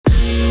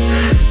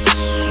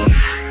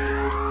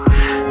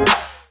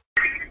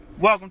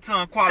Welcome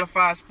to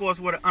Unqualified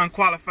Sports, where the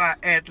unqualified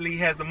athlete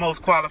has the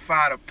most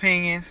qualified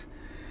opinions.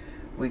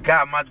 We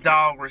got my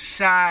dog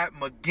Rashad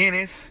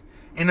McGinnis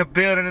in the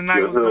building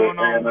tonight. What's going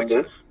on with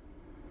you?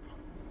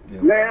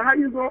 Yeah. Man, how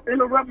you gonna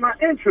interrupt my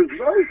interest,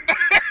 bro?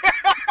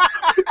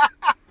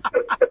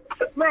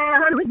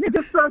 Man, how did you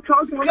just start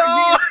talking when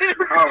I get...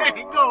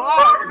 Go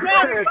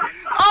already!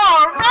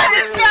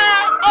 Already,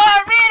 Sean!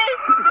 Already!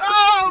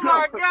 Oh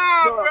my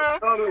God,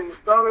 bro!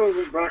 Start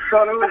over, bro.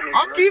 Start over.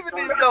 I'm keeping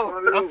this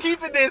though. I'm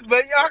keeping this,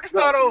 but y'all can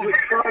start over.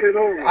 Start it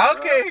over.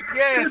 Okay,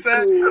 yeah,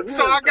 son.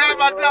 So I got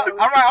my dog. All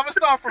right, I'm gonna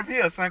start from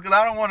here, son, because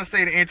I don't want to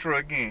say the intro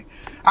again.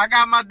 I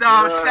got my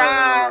dog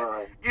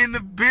Shad in the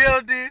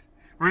building.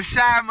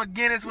 Rashad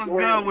McGinnis, what's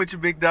good with you,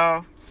 big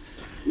dog?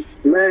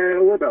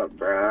 Man, what up,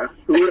 bro?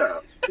 What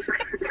up?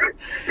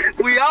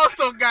 We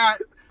also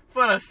got,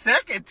 for the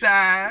second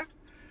time,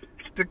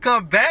 to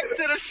come back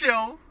to the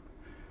show,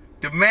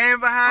 the man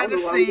behind the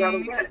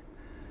scenes,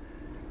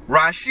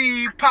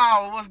 Rashid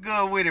Power. What's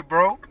good with it,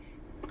 bro?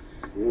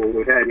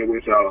 What's happening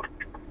with y'all?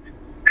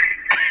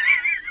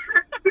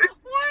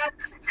 What?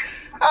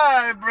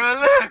 Alright, bro,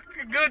 look,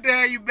 good to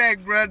have you back,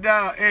 bro,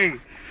 dog. Hey,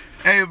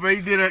 bro,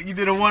 you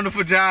did a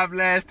wonderful job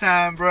last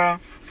time, bro.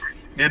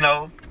 You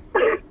know,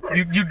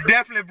 you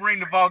definitely bring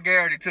the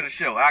vulgarity to the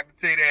show. I can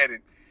say that.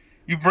 And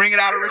you bring it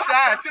out of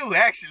Rashad too,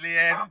 actually.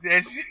 Hey.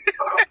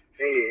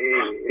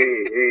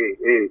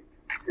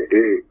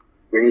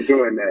 We ain't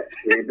doing that.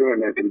 We ain't doing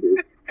that today.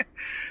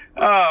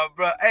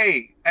 Bro.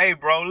 Hey,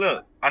 bro.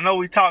 Look, I know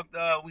we talked.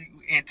 We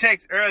in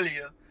text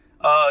earlier.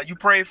 You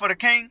prayed for the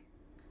king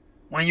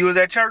when you was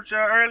at church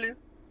earlier.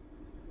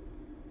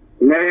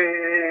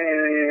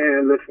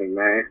 Man, listen,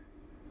 man.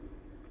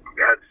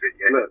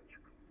 Look,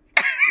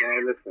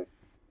 man, listen.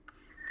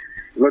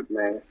 Look,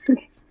 man.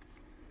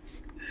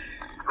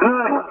 I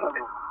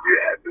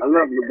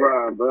love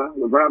LeBron, bro.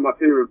 LeBron my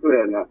favorite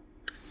player now.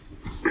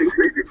 I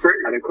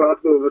done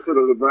crossed over to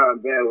the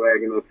LeBron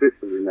bandwagon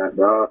officially now,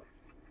 dog.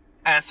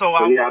 And so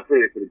I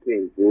pray for the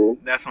king, bro.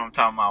 That's what I'm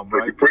talking about,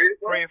 bro. You prayed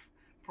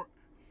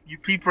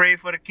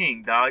for the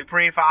king, dog. You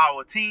prayed for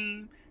our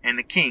team and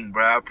the king,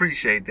 bro. I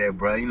appreciate that,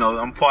 bro. You know,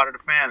 I'm part of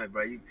the family,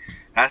 bro.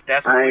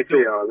 That's what we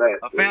do. All that,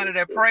 a family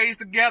that prays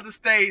together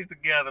stays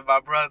together,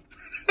 my brother.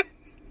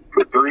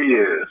 For 3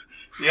 years.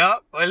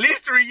 Yep. Well, at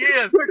least 3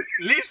 years.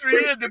 At least 3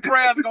 years the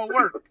prayer's gonna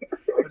work.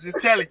 I'm just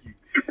telling you.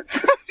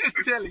 Just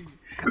telling you.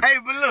 Hey,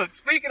 but look,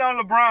 speaking on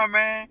LeBron,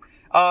 man,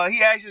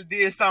 he actually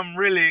did something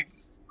really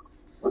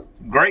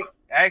great.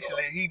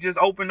 Actually, he just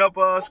opened up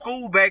a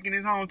school back in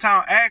his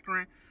hometown,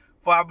 Akron,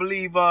 for I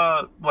believe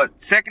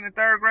second and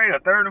third grade, or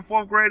third and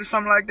fourth grade, or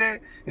something like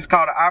that. It's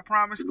called the I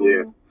Promise School.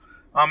 Yeah.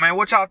 Man,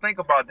 what y'all think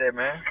about that,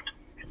 man?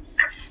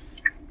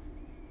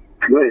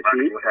 Good,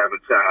 I'm gonna have a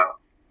child.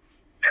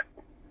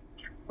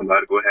 I'm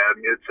about to go have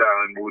me a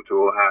child and move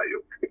to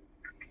Ohio.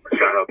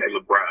 Shout out to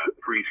LeBron.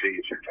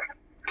 Appreciate you.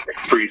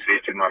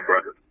 Appreciate you, my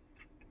brother.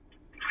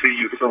 See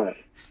you soon.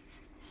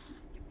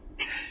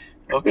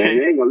 Okay. Man,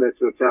 you ain't gonna let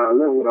your child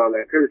live with all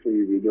that cursing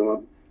you be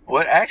doing.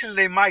 Well, actually,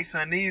 they might,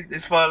 son. These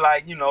is for,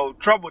 like, you know,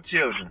 troubled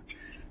children.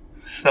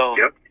 So.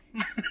 Yep.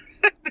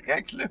 They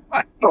actually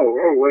might.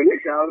 Oh, well, your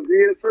child will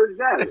be in the first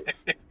battle.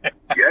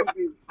 Yep.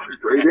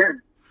 Straight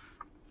in.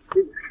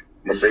 I'm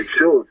gonna make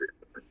sure of it.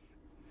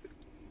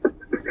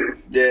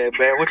 Yeah,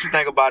 man. What you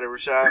think about it,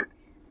 Rashad?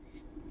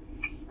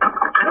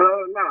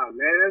 Nah,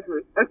 man.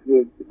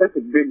 That's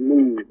a big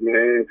move,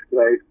 man. It's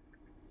like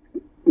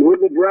what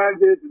LeBron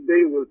did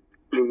today was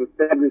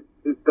establish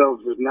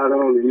himself as not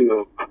only, you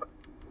know,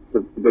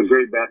 the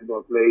great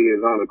basketball player he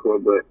is on the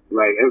court, but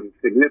like as a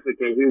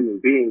significant human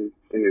being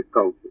in his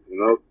culture. You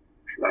know,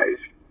 like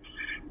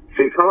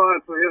it's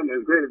hard for him,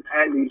 as great as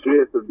athlete he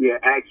is, to be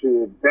an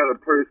actual better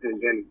person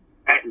than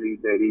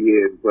athlete that he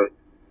is, but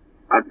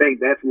I think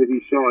that's what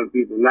he's showing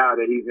people now,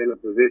 that he's in a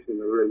position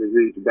to really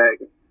reach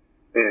back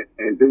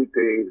and do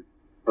things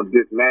of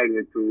this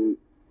magnitude.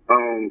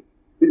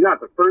 He's not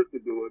the first to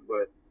do it,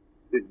 but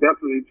it's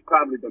definitely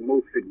probably the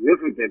most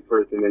significant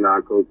person in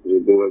our culture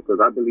to do it, because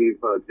I believe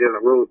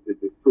Jalen Rose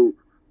did this too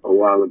a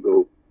while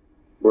ago.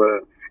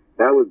 But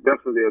that was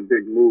definitely a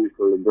big move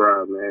for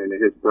LeBron, man,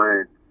 and his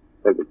brand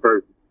as a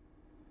person.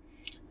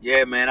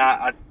 Yeah, man,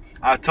 I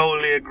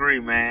totally agree,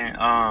 man.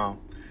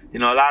 You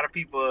know, a lot of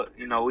people,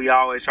 you know, we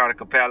always try to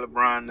compare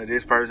LeBron to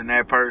this person,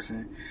 that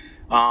person.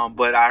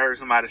 But I heard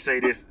somebody say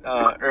this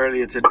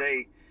earlier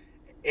today.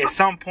 At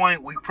some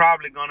point, we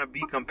probably going to be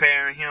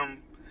comparing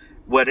him.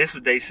 Well, this is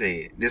what they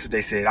said.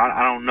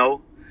 I don't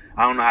know.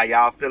 I don't know how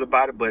y'all feel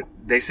about it, but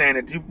they saying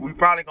that we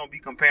probably going to be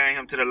comparing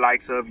him to the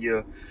likes of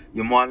your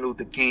Martin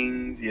Luther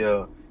Kings,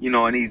 and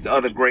these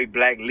other great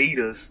black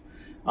leaders.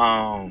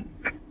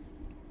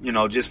 You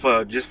know, just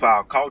for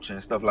our culture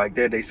and stuff like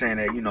that. They saying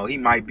that, you know, he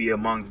might be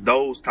amongst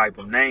those type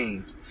of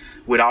names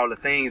with all the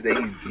things that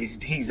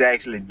he's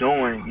actually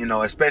doing, you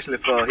know, especially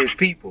for his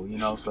people, you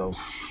know. So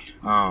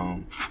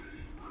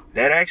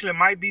that actually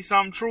might be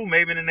something true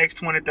maybe in the next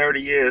 20,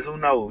 30 years. Who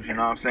knows, you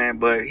know what I'm saying?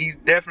 But he's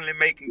definitely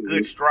making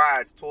good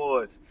strides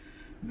towards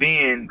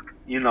being,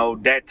 you know,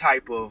 that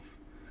type of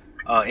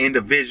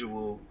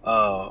individual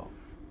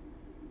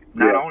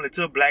Not only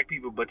to black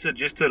people, but to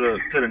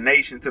the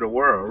nation, to the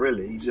world,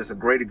 really. He's just a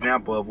great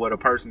example of what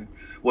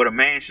a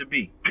man should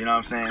be. You know what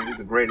I'm saying? He's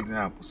a great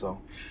example. So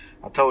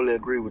I totally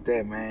agree with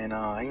that, man.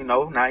 Now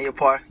you're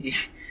part,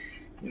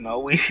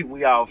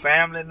 we all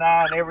family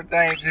now and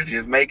everything.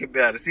 Just make it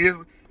better. See,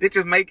 it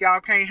just make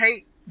y'all can't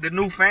hate the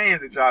new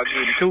fans that y'all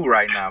getting too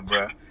right now,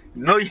 bro.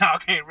 Y'all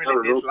can't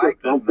really dislike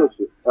us. Don't push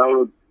it.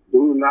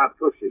 Do not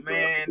push it,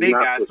 man. They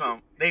got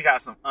some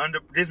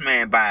this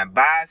man buying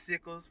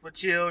bicycles for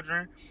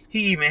children.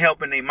 He even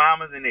helping their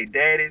mamas and their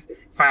daddies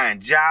find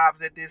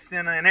jobs at this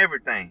center and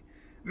everything.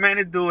 Man,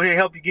 this dude here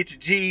help you get your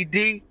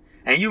GED,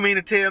 and you mean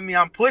to tell me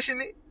I'm pushing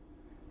it?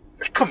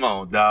 Come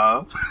on,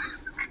 dog.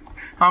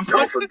 Don't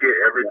forget,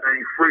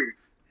 everything free.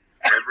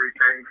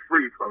 Everything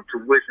free, from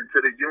tuition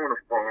to the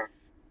uniform.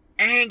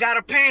 And got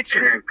a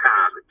pension. And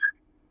college.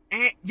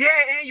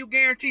 And you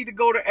guaranteed to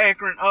go to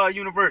Akron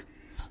University.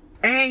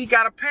 And you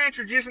got a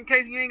pantry just in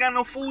case you ain't got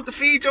no food to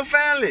feed your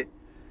family.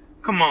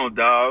 Come on,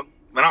 dog.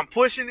 But I'm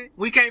pushing it.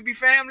 We can't be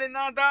family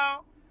now,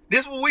 dog.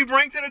 This what we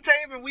bring to the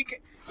table. And we can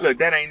look.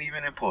 That ain't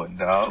even important,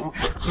 dog.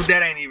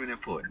 That ain't even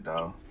important,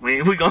 dog.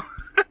 We gon'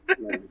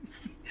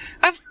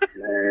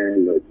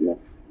 man, look.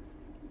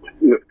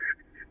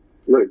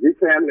 Your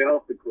family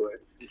off the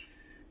court.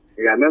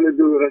 It got nothing to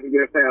do with us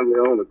getting family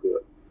on the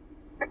court.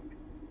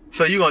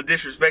 So you gonna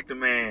disrespect the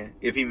man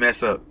if he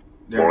mess up?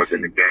 More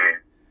than the game.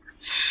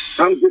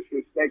 I'm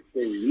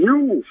disrespecting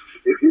you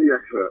if you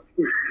mess up.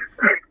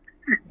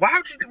 Why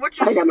would you? What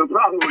you? I ain't got no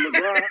problem with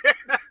LeBron.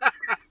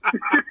 I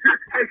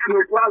ain't got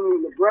no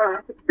problem with LeBron.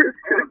 I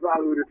got a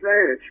problem with the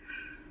fans.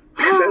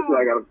 That's what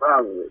I got a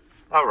problem with.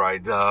 All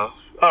right, dog.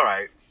 All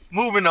right.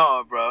 Moving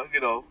on, bro.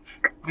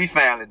 We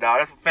family, dog.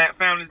 That's what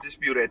families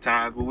dispute at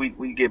times, but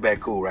we get back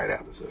cool right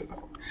after. So,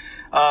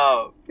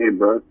 hey,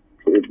 bro.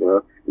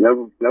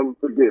 Never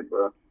forget,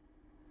 bro.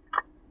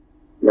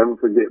 Never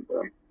forget,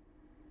 bro.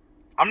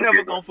 I'm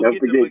never gonna forget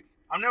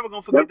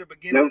the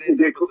beginning of this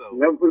episode.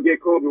 Never forget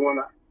Kobe won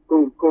out.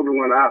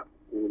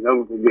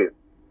 Never forget.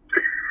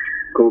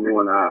 Kobe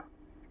won out.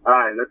 All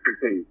right, let's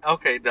continue.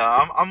 Okay,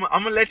 dog. I'm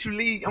gonna let you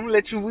lead. I'm gonna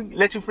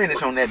let you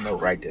finish on that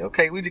note right there.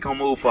 Okay, we just gonna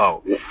move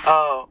forward.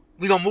 Yeah.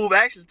 We gonna move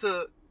actually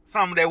to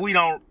something that we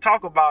don't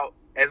talk about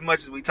as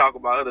much as we talk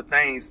about other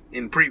things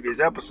in previous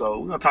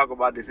episodes. We're gonna talk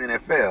about this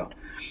NFL.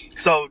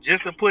 So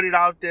just to put it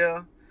out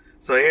there,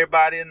 so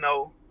everybody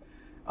know,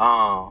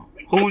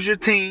 who's your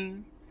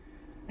team,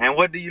 and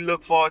what do you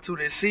look forward to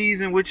this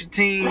season with your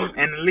team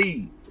and the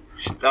league?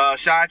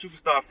 Shad, you can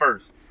start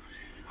first.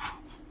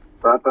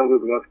 I thought we were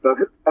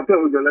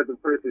gonna let the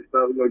person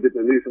start. We're gonna get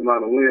the least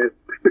amount of wins.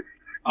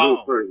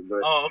 First,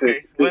 but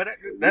okay. Well,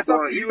 that's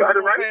up to you. You got it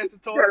right. Pass the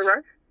torch. You got it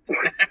right.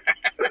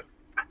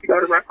 You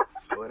got it right.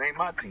 Well, it ain't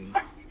my team.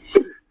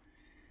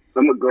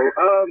 I'm gonna go.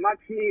 My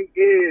team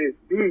is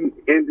the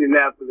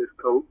Indianapolis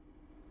Colts.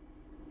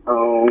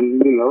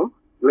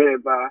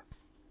 Led by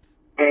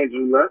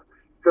Andrew Luck.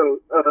 So,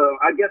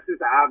 I guess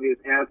it's an obvious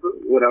answer.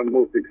 What I'm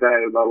most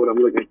excited about, what I'm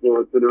looking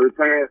forward to, the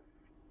return of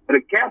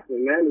the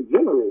captain, man, the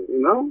general,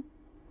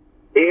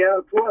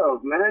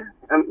 AL12, man.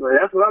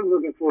 That's what I'm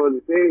looking forward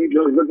to seeing. He's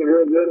looking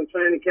real good in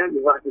training camp.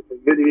 Just watching some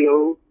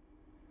videos.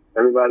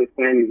 Everybody's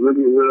saying he's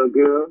looking real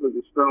good,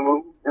 looking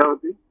strong,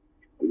 healthy.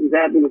 I'm just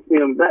happy to see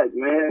him back,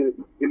 man.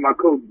 Get my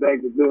coach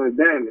back to doing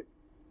damage.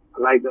 I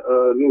like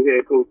the new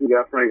head coach we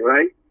got, Frank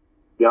Wright.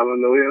 Y'all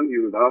don't know him. He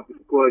was the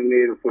offensive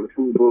coordinator for the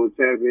Super Bowl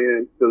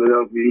champion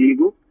Philadelphia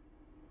Eagles.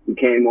 He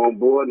came on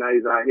board. Now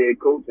he's our head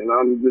coach, and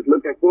I'm just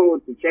looking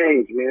forward to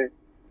change, man.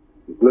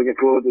 Just looking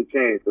forward to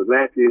change, because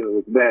last year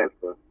was bad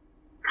for us.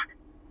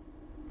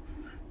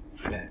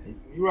 Yeah,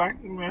 you're right.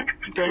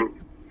 Okay.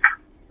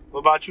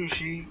 What about you,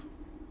 She?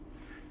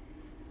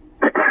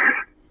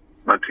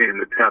 My team,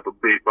 the Tampa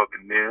Bay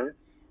Buccaneers.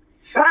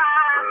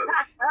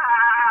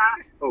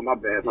 Oh, my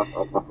bad. My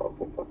fault.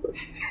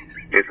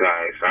 It's all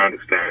right, son. I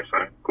understand,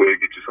 son. Go ahead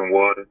and get you some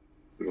water.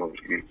 You're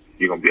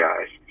gonna be all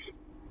right.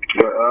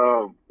 But,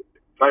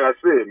 like I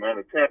said, man,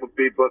 the Tampa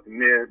Bay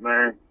Buccaneers,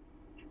 man,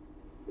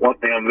 one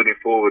thing I'm looking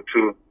forward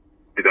to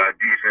is our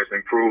defense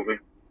improving.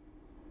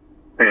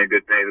 Saying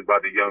good things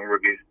about the young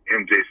rookie,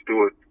 MJ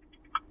Stewart.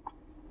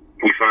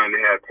 We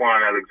finally have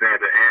Quan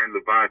Alexander and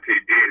Levante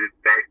Davis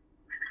back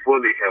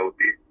fully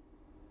healthy,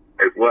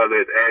 as well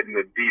as adding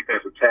a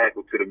defensive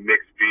tackle to the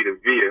mix, Vita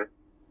Vea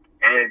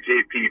and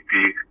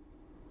JPP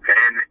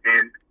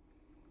and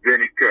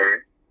Vinny Curry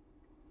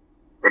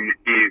from the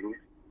Eagles,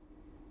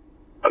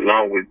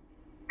 along with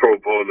Pro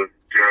Bowler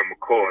Jerry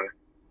McCoy.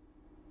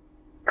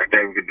 I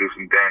think we could do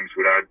some damage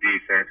with our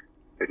defense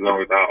as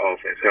long as our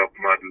offense help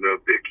them out a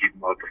little bit, keep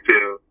them off the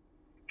field,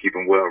 keep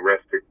them well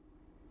rested.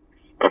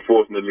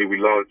 Unfortunately, we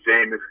lost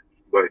Jameis,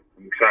 but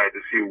I'm excited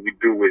to see what we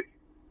do with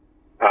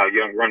our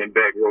young running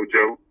back,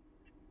 Rojo,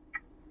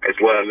 as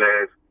well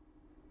as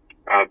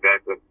our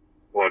backup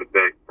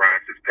quarterback,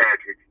 Brian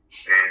Fitzpatrick,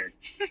 and,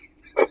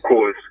 of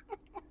course...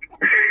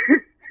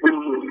 He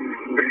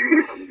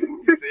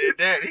said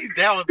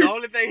that was the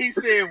only thing he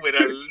said with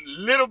a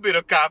little bit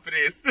of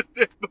confidence.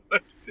 And,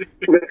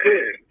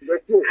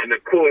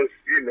 of course,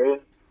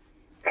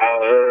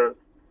 our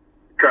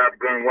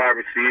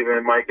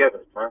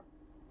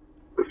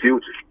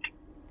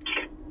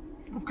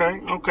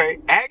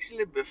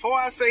before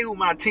I say who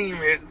my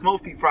team is,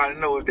 most people probably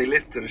know if they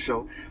listen to the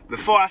show.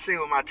 Before I say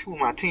who my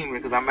team is,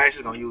 because I'm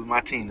actually gonna use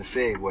my team to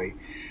segue.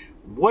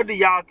 What do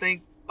y'all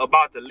think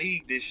about the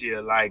league this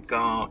year? Like,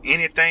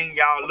 anything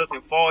y'all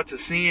looking forward to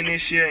seeing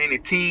this year? Any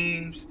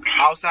teams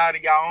outside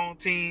of y'all own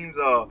teams?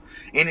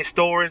 Any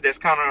stories that's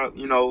kind of,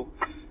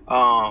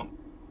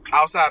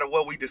 outside of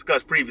what we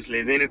discussed previously?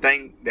 Is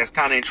anything that's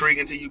kind of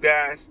intriguing to you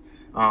guys?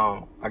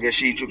 I guess,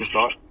 Sheed, you can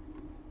start.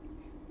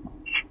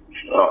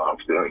 I'm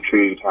still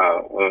intrigued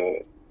how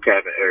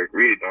Captain Eric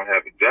Reed don't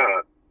have a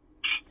job.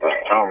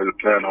 I don't really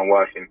plan on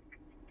watching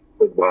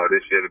football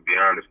this year, to be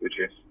honest with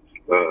you.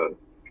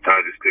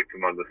 I'll just stick to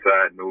my little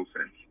side news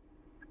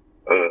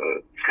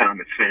and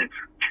common sense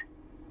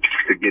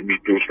to get me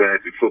through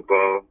fantasy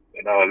football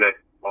and all that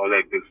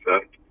good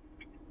stuff.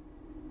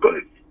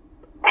 But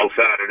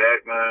outside of that,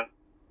 man,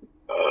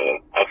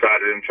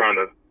 outside of them trying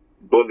to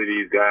bully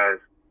these guys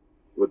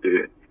with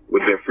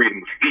their freedom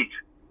of speech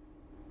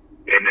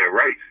and their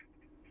rights,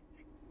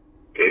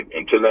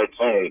 until that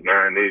change,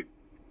 man,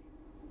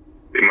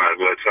 they might as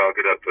well chalk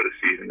it up for the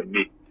season to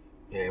me.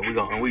 Yeah,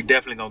 we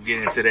definitely gonna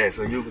get into that.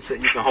 So you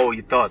can hold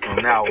your thoughts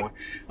on that one,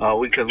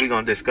 because we're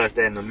gonna discuss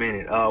that in a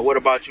minute. What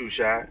about you,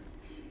 Shai?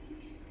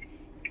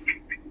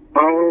 I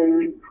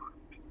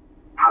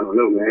don't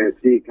know, man.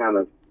 She kind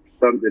of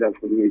summed it up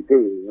for me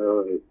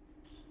too.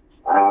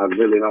 I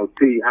really don't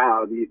see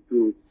how these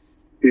two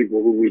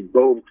people who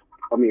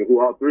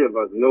all three of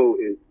us know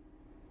is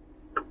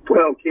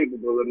well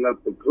capable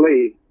enough to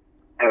play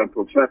at a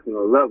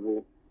professional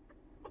level,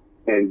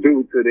 and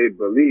due to their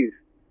beliefs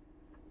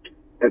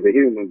as a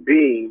human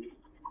being,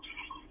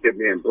 they're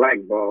being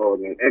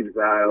blackballed and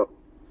exiled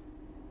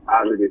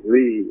out of this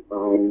league.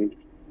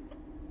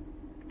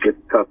 It's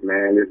tough,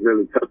 man. It's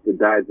really tough to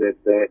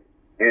digest that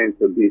and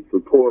to be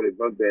supportive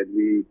of that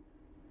league.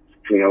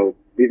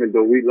 Even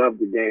though we love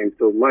the game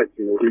so much,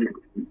 we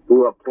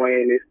grew up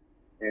playing it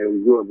and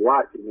we grew up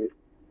watching it.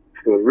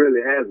 So it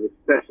really has a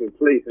special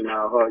place in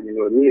our heart.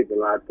 It means a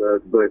lot to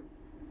us. But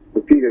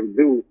to see them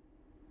do,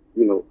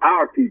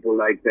 our people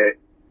like that,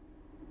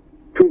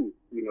 too,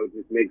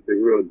 just makes it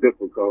real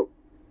difficult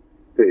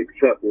to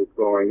accept what's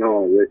going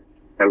on with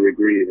Eric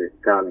Reed and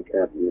Colin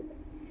Kaepernick.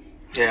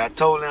 Yeah, I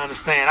totally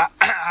understand.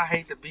 I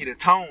hate to be the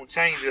tone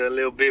changer a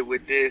little bit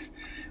with this,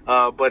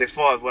 but as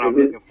far as what I'm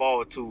looking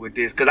forward to with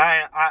this, because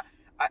I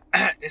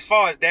as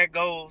far as that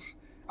goes,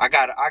 I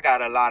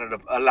got a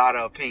lot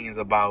of opinions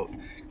about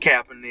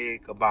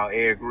Kaepernick, about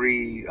Eric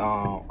Reed.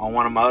 On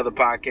one of my other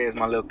podcasts,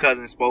 my little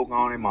cousin spoke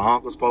on it. My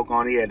uncle spoke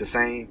on it. He had the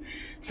same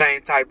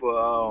type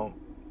of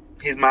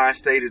his mind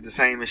state is the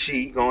same as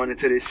she going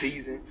into this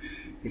season.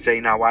 He say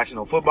he's not watching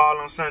no football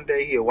on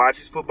Sunday. He'll watch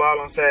his football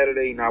on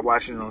Saturday. He's not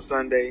watching it on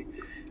Sunday.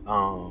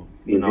 And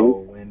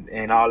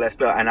all that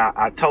stuff. And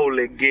I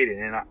totally get it.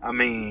 And I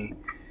mean,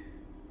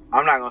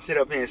 I'm not gonna sit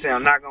up here and say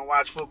I'm not gonna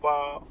watch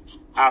football.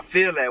 I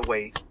feel that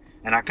way,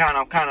 and I'm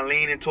kind of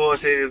leaning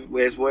towards it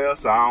as well.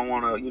 So I don't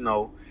want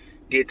to,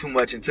 get too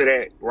much into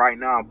that right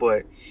now.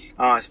 But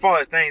as far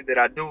as things that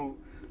I do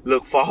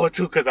look forward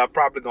to, because I'm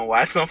probably gonna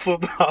watch some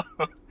football,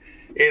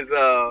 is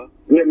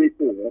yeah, me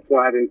too. That's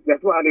why I didn't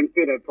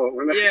say that part.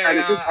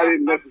 I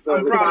didn't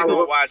necessarily. I'm probably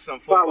gonna watch some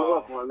football. Follow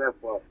up on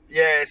that part.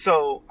 Yeah,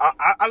 so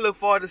I look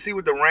forward to see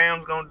what the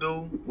Rams gonna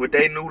do with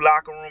their new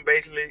locker room,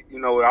 basically.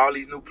 With all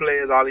these new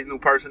players, all these new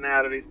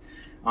personalities.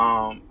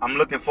 I'm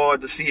looking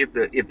forward to see if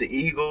the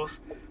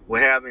Eagles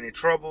will have any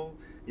trouble.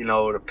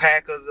 The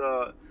Packers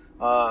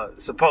are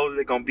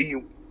supposedly gonna be,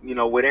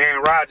 with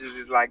Aaron Rodgers.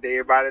 It's like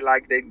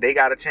they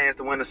got a chance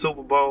to win the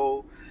Super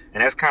Bowl,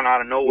 and that's kind of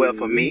out of nowhere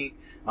for me.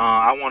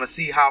 I want to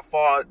see how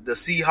far the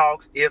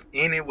Seahawks, if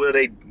any, will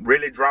they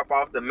really drop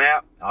off the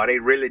map? Are they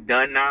really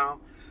done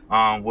now?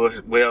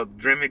 Will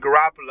Jimmy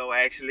Garoppolo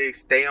actually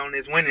stay on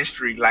this winning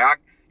streak?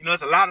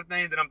 It's a lot of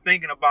things that I'm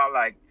thinking about.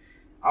 Like,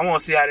 I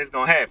want to see how this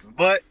gonna happen.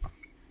 But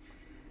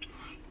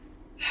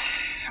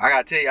I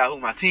gotta tell y'all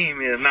who my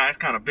team is now. It's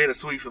kind of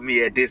bittersweet for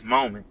me at this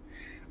moment.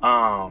 You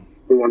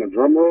want a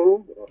drum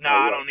roll? No,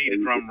 I don't need a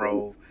drum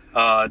roll.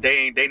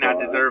 They not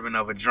deserving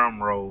of a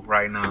drum roll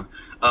right now.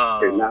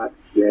 They're not.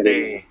 Yeah,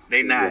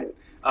 they not.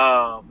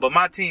 But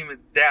my team is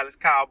Dallas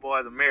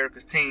Cowboys,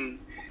 America's team.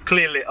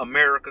 Clearly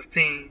America's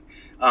team.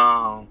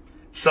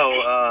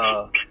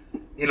 So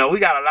we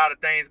got a lot of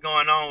things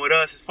going on with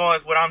us. As far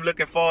as what I'm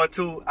looking forward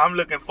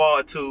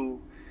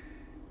to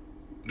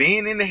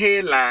being in the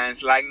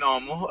headlines like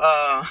normal.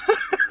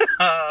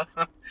 I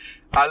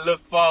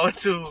look forward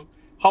to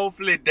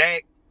hopefully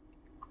Dak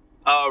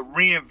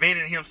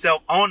reinventing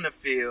himself on the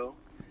field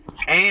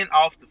and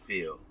off the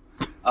field.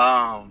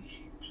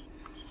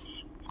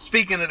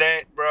 Speaking of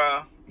that,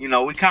 bruh,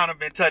 we kind of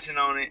been touching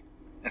on it.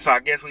 And so I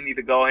guess we need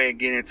to go ahead and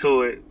get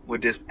into it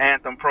with this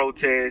anthem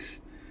protest.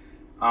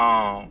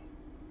 You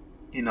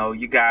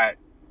got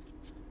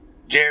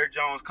Jared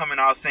Jones coming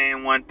out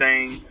saying one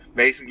thing,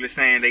 basically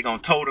saying they're going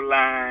to toe the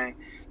line.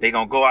 They're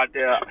going to go out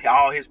there.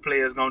 All his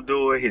players going to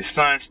do it. His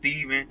son,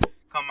 Steven,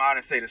 come out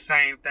and say the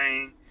same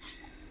thing.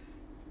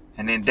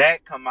 And then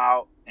Dak come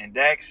out and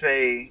Dak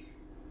say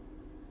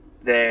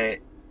that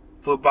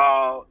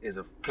Football is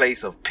a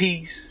place of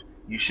peace.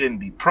 You shouldn't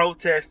be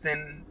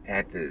protesting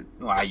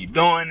while you're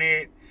doing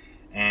it.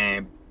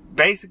 And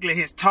basically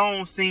his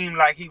tone seemed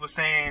like he was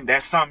saying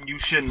that's something you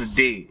shouldn't have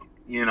did.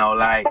 You know,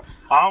 like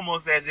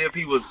almost as if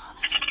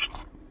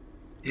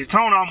his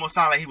tone almost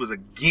sounded like he was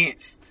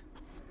against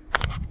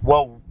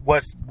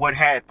what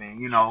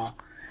happened, you know.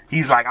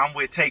 He's like, I'm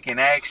with taking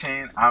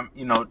action. I'm,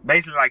 you know,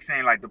 basically like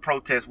saying like the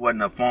protest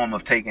wasn't a form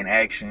of taking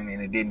action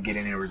and it didn't get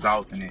any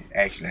results, and it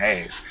actually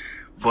has.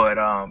 But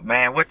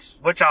man, what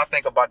y'all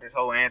think about this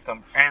whole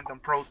anthem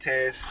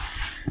protest?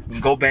 You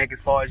can go back as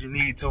far as you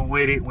need to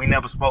with it. We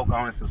never spoke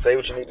on it, so say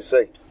what you need to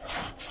say.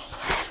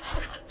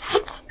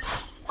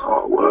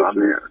 Oh, well, I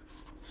mean,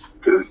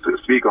 to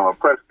speak on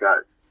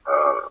Prescott,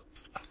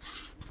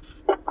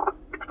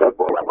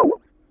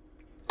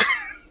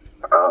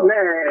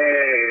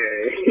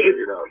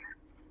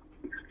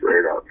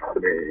 straight up. I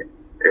mean,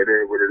 it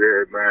is what it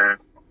is, man.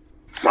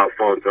 My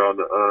fault to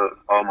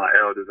all my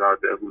elders out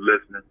there who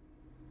listening,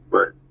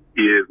 but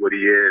he is what he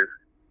is,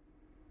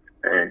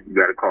 and you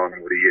gotta call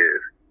him what he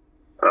is.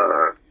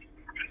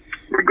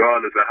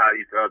 Regardless of how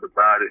you felt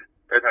about it,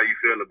 that's how you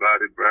feel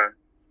about it, bro.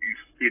 You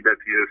keep that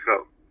to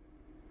yourself.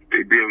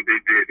 They did what they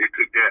did. They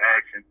took their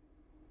action,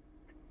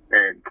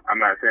 and I'm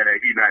not saying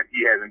that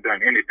he hasn't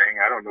done anything.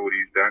 I don't know what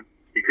he's done.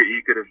 He can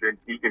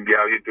be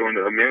out here doing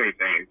a million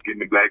things, getting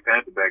the Black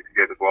Panther back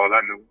together for all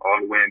I know, all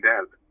the way in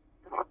Dallas.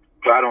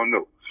 So I don't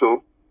know.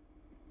 So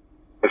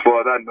as far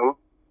as I know,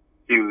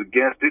 he was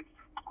against it.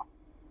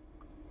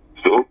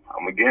 So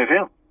I'm against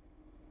him.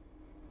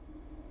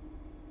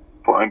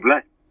 Point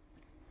blank.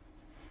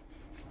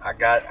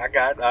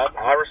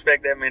 I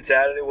respect that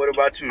mentality. What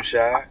about you,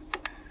 Shy?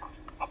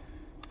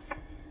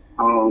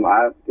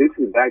 This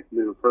is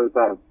actually the first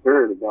I've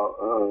heard about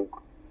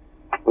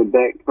what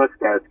Dak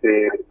Prescott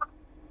said,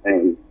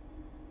 and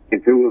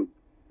if it was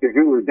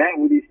that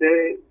what he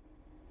said,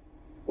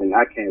 then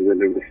I can't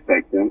really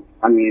respect him.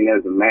 I mean,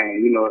 as a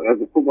man, you know,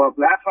 as a football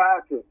player, I try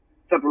to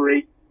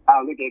separate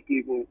how I look at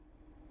people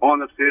on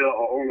the field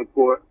or on the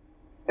court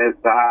as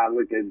to how I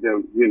look at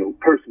them, you know,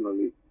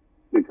 personally,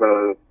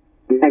 because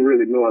we don't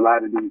really know a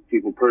lot of these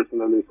people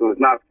personally, so it's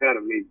not fair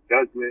to make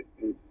judgment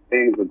and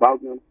things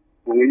about them.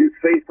 When you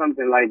say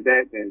something like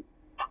that, then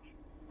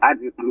I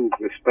just lose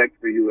respect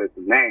for you as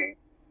a man.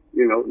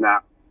 You know, now,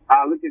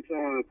 I look at you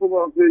on the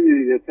football field,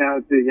 you're a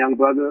talented young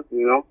brother,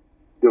 you know.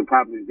 You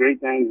accomplished great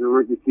things in your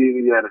rookie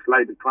season. You had a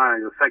slight decline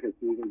in your second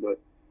season, but,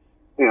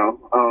 you know,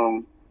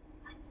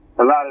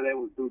 a lot of that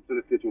was due to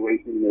the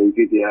situation, you know, you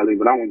get the alley,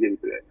 but I won't get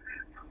into that.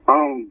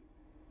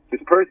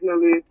 Just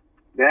personally,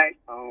 Dak,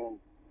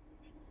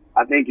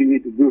 I think you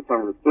need to do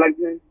some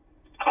reflecting,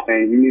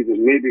 and you need to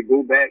maybe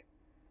go back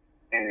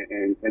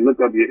and look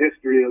up your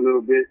history a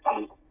little bit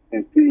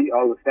and see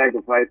all the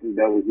sacrifices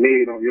that was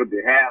made on your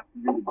behalf for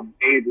you to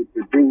be able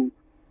to do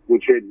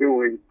what you're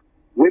doing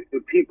with the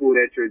people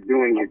that you're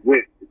doing it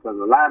with. Because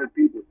a lot of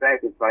people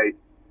sacrifice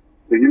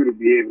for you to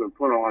be able to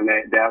put on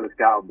that Dallas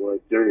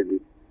Cowboys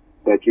jersey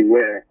that you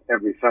wear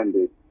every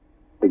Sunday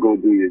to go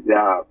do your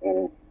job.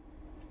 And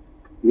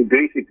you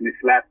basically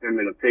slapped them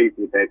in the face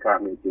with that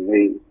comment you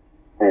made.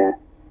 And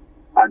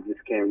I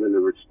just can't really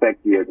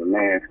respect you as a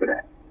man for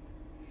that.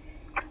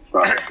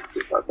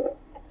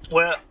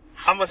 Well,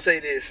 I'm gonna say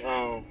this.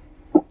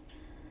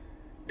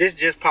 This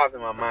just popped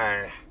in my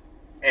mind,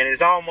 and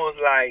it's almost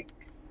like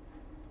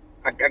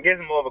I guess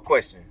it's more of a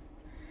question.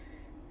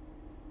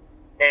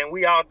 And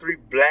we all three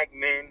black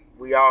men.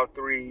 We all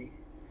three,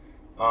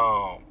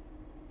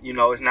 you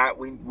know, it's not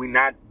we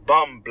not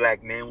bum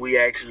black men. We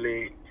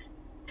actually,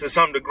 to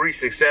some degree,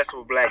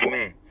 successful black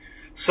men.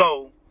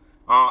 So.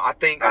 I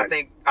think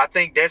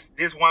that's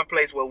this one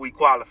place where we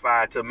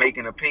qualify to make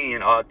an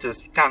opinion or to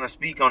kind of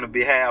speak on the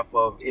behalf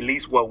of at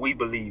least what we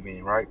believe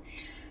in, right?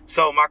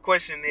 So my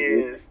question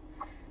is,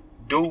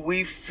 do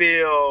we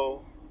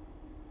feel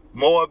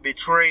more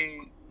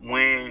betrayed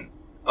when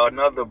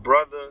another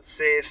brother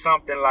says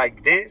something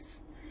like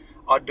this,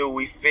 or do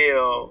we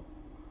feel,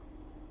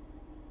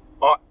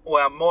 or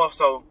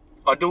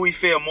do we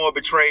feel more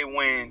betrayed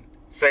when,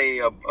 say,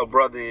 a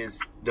brother is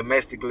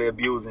domestically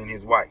abusing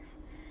his wife?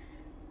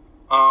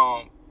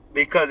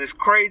 Because it's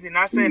crazy.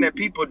 Not saying that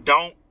people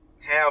don't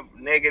have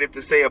negative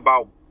to say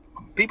about.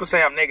 People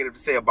say I'm negative to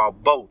say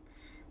about both,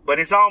 but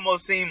it's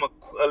almost seemed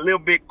a little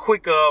bit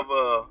quicker of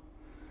a.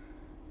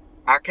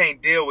 I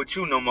can't deal with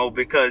you no more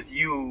because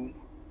you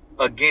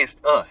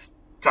against us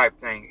type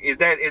thing. Is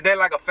that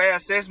like a fair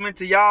assessment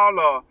to y'all,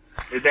 or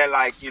is that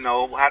like, you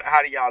know,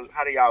 how do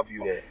y'all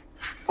view that?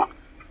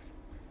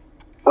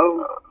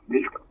 Go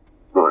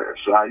ahead,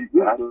 Shy. You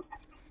got it.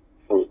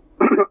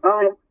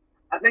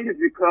 I think it's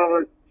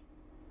because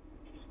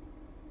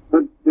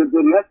the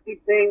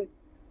domestic thing,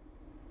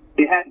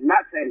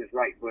 not saying it's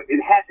right, but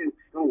it happens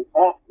so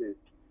often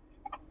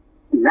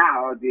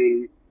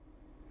nowadays.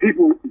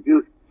 People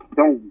just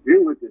don't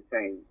view it the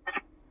same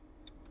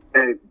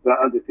as the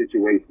other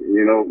situation,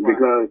 you know, right.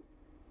 Because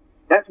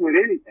that's with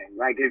anything.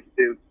 Like if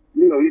you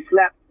know, you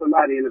slap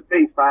somebody in the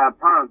face 5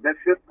 times, that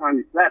 5th time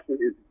you slap them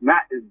is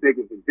not as big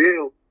of a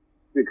deal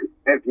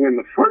as when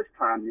the first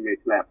time you may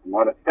slap them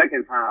or the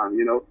second time,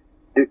 you know.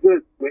 It's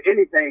just with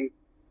anything,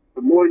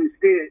 the more you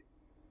see it,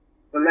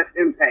 the less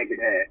impact it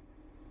has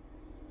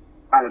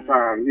at the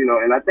time, you know.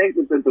 And I think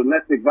that the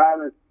domestic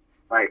violence,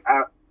 like,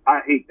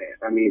 I hate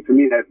that. I mean, to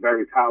me, that's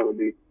very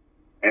cowardly,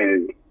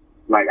 and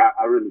like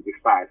I really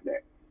despise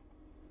that.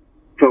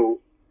 So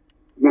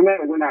no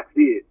matter when I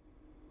see it,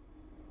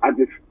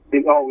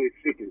 it always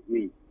sickens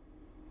me.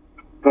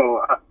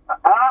 So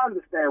I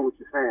understand what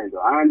you're saying,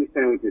 though. I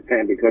understand what you're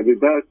saying because it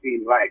does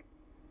seem like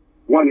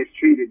one is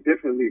treated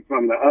differently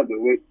from the other,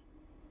 which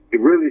it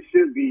really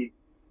should be,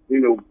 you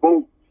know,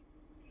 both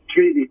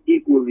treated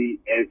equally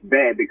as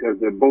bad because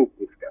they're both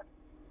disgusting.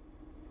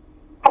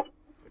 What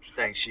you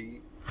think,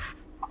 Sheed?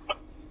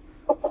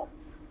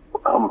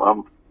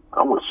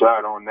 I'm with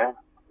Shad on that.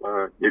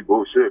 They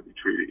both should be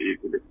treated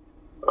equally.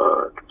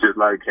 Just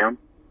like him,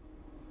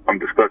 I'm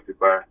disgusted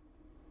by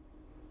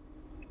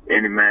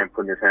any man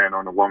putting his hand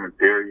on a woman,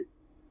 period.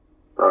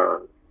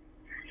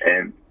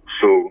 And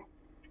so,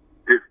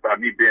 just by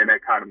me being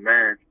that kind of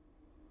man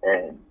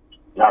and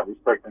not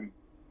respecting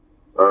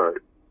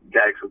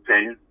Jack's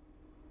opinion,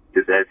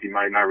 just as he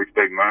might not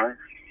respect mine,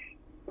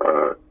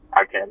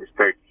 I can't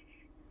respect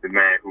the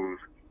man who's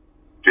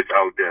just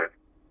out there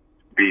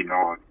beating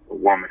on a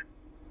woman.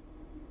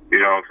 You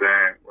know what I'm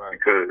saying? Right.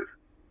 Because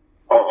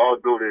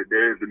although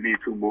there is the Me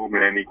Too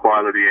movement and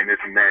equality and this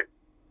and that,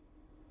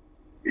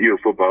 you're a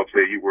football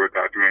player, you work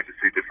out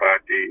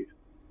 365 days.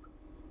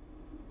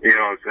 You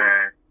know what I'm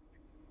saying?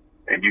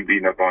 And you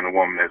beating up on a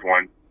woman that's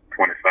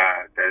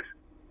 125, that's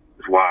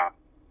wild.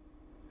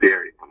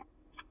 Period.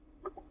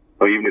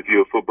 Or even if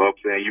you're a football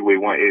player and you weigh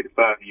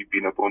 185 and you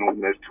beating up on a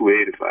woman that's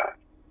 285,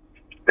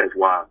 that's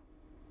wild.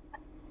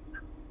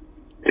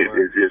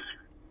 It's just,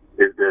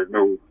 there's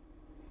no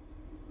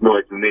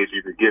explanation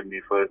you can give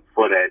me for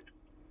that,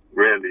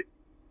 really.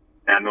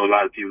 And I know a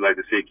lot of people like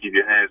to say, keep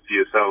your hands to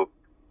yourself.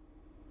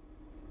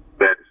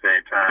 But at the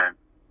same time,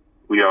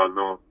 we all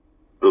know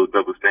those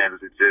double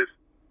standards exist.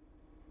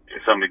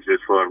 And some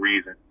exist for a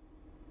reason.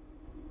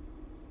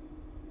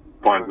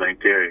 Point blank,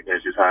 period.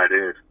 That's just how it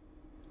is.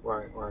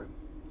 Right.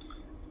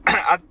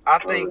 I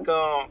think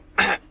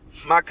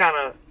my kind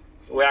of,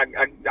 well,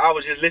 I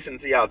was just listening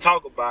to y'all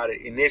talk about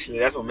it initially.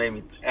 That's what made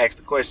me ask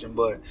the question.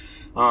 But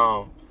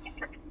I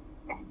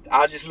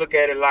just look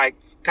at it like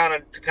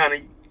to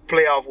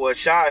play off what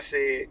Shai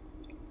said.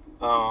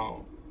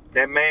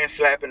 That man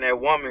slapping that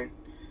woman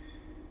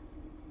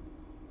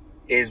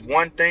is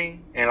one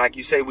thing, and like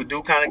you say, we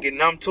do kind of get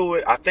numb to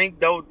it. I think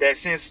though that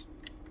since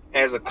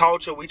as a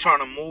culture we trying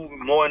to move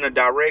more in the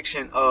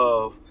direction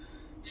of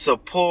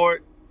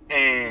support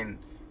and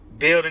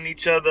building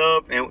each other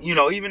up, and you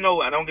know, even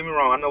though, don't get me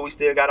wrong, I know we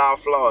still got our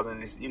flaws,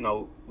 and it's, you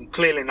know, we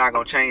clearly not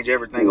gonna change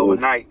everything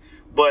overnight,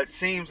 but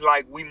seems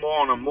like we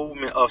more on a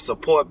movement of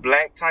support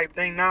black type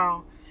thing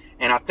now.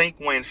 And I think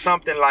when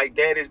something like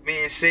that is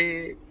being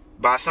said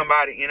by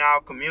somebody in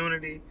our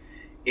community,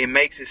 it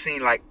makes it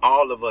seem like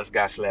all of us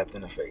got slapped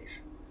in the face.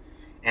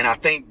 And I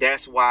think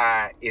that's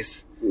why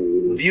it's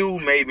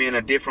viewed maybe in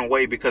a different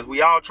way, because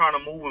we all trying to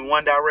move in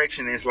one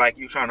direction. It's like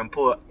you trying to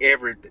pull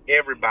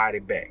everybody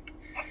back.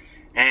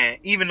 And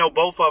even though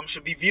both of them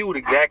should be viewed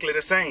exactly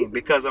the same,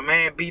 because a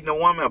man beating a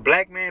woman, a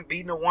black man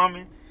beating a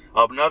woman,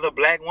 another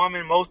black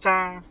woman most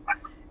times,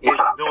 is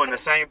doing the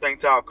same thing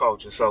to our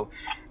culture. So,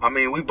 I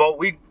mean, we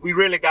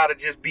really got to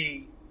just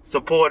be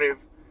supportive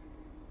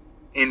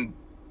in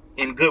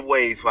good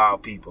ways for our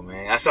people,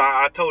 man. So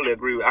I totally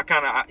agree. I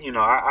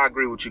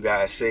agree with you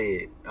guys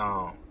said.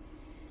 I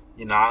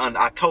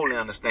totally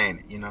understand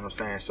it. You know what I'm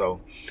saying?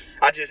 So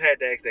I just had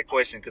to ask that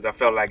question because I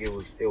felt like it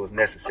was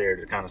necessary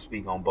to kind of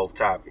speak on both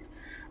topics.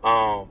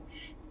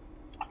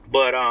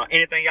 But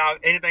anything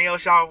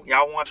else y'all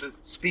want to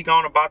speak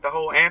on about the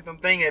whole anthem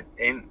thing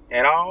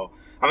at all?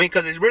 I mean,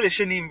 because it really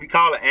shouldn't even be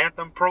called an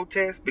anthem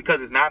protest,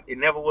 because it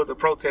never was a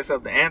protest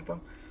of the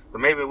anthem. So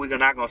maybe we're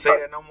not gonna say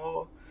that no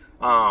more.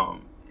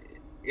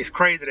 It's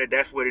crazy that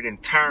that's what it then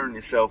turned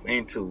itself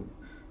into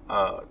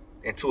an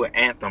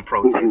anthem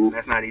protest, and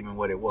that's not even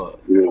what it was.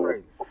 That's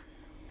crazy.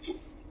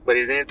 But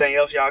is there anything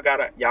else y'all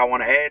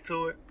want to add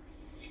to it?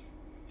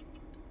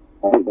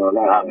 I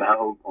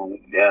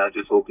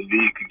just hope the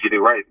league can get it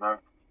right, man.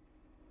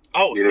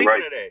 Oh, speaking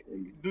of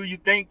that, do you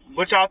think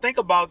what y'all think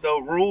about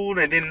the rule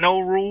and then no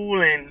rule,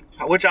 and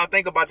what y'all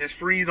think about this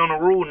freeze on the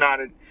rule now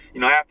that,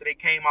 after they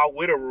came out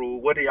with a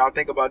rule? What do y'all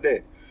think about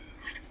that?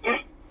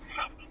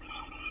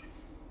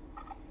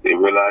 They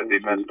realized they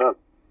messed up.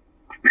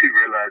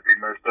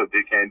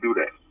 They can't do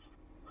that.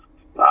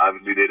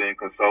 Obviously, they didn't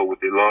consult with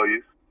their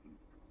lawyers,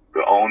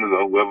 the owners,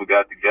 or whoever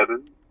got together.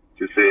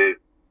 Just said,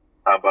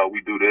 how about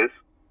we do this?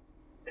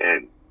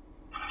 And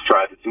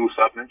tried to do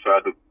something.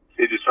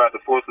 They just tried to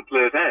force the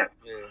player's hand.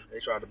 Yeah, they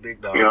tried to big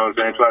dog. You know what I'm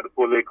saying? Tried to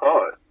pull their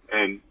card.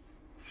 And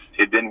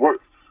it didn't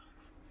work.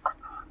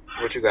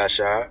 What you got,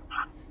 Shad?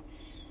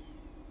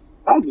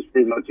 I just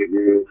pretty much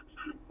agree.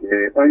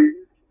 Yeah, I mean,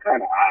 it's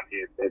kind of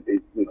obvious that they,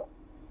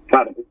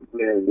 try to put the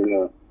players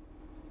in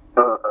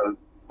a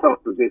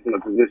tough position, a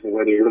position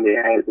where they really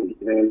had to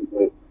get in.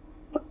 But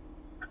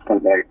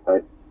comeback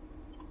type.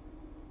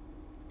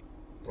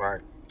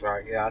 Right.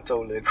 Yeah, I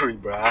totally agree,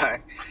 bro. I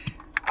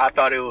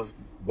thought it was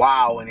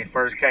wow when it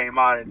first came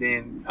out, and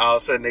then all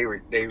of a sudden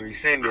they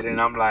rescinded,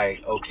 and I'm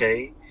like,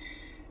 okay.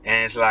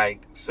 And it's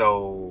like,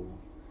 so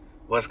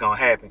what's gonna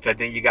happen? Because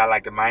then you got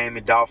like the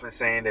Miami Dolphins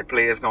saying that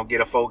players gonna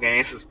get a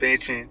 4-game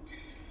suspension.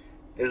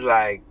 It's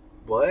like,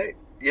 what?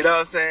 You know what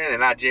I'm saying? And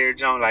not Jerry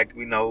Jones, like,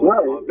 we know,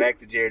 going back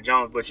to Jerry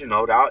Jones, but you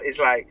know, it's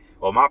like,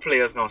 well, my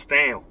players gonna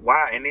stand.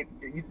 Why?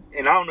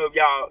 And I don't know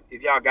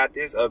if y'all got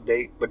this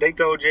update, but they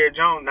told Jerry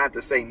Jones not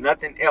to say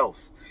nothing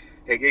else.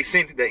 Like, they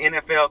sent the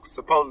NFL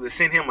supposedly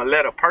sent him a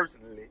letter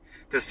personally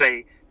to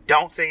say,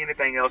 don't say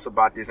anything else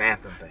about this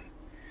anthem thing.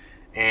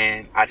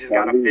 And I just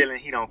got a feeling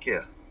he don't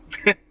care.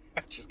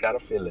 I just got a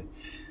feeling.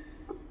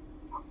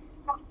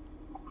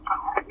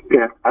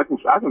 Yeah, I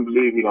can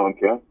believe he don't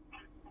care.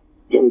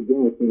 Jerry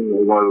Jones seems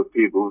like one of those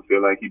people who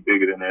feel like he's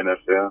bigger than the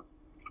NFL.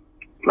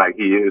 Like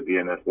he is the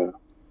NFL.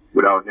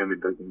 Without him,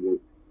 it doesn't work.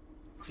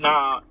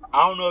 Now,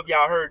 I don't know if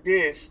y'all heard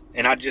this,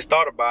 and I just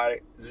thought about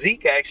it.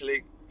 Zeke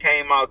actually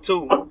came out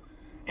too,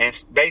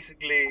 and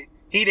basically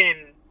he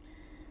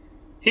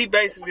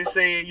basically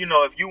said, you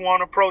know, if you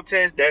want to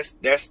protest,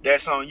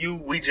 that's on you.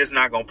 We just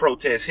not gonna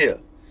protest here.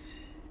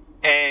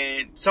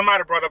 And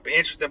somebody brought up an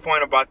interesting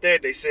point about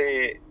that. They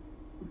said,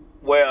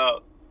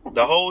 well,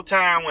 the whole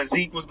time when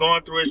Zeke was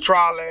going through his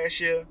trial last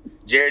year,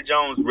 Jerry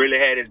Jones really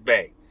had his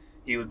back.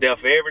 He was there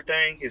for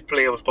everything. His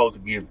player was supposed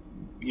to give,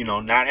 you know,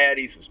 not have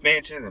these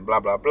suspensions and blah,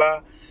 blah,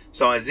 blah.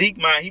 So in Zeke's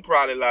mind, he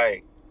probably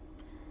like,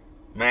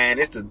 man,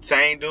 it's the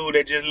same dude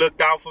that just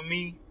looked out for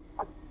me.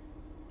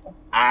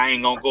 I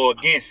ain't gonna go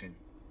against him.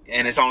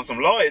 And it's on some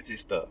loyalty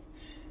stuff.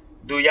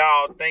 Do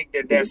y'all think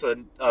that that's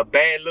a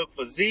bad look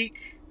for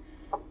Zeke?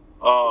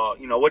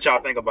 You know, what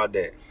y'all think about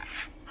that?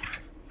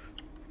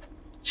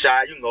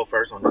 Shy, you can go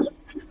first on this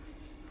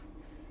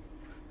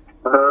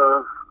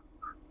one.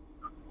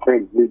 I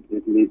think Zeke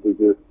just needs to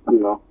just, you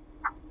know,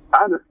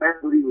 I understand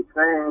what he was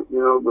saying, you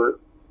know, but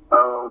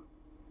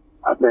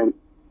I think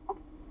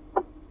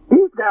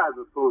these guys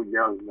are so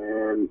young,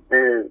 man,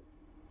 and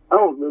I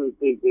don't really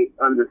think they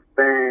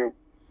understand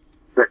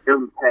the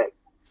impact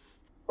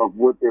of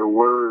what their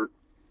words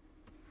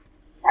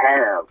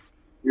have,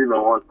 you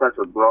know, on such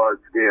a broad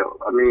scale.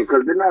 I mean,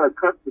 because they're not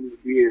accustomed to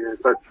being in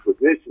such a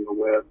position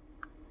where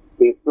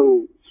they're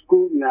so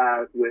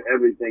scrutinized with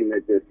everything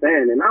that they're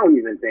saying. And I don't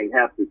even think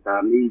half the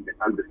time they even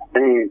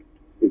understand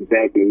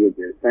exactly what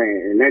they're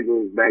saying. And that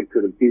goes back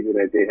to the people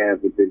that they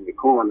have within the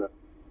corner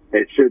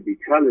that should be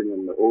telling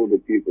them, the older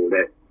people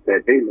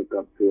that they look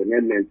up to, and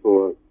their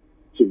mentors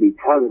should be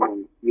telling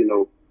them, you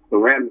know, the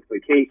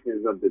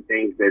ramifications of the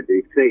things that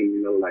they say.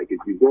 You know, like if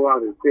you go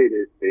out and say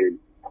this, then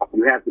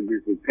you have to be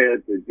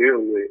prepared to deal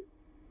with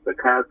the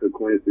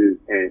consequences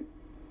and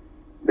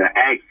the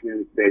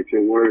actions that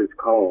your words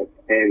cause.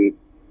 And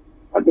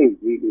I think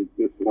Zeke is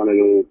just one of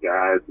those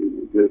guys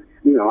who just,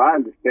 you know, I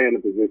understand the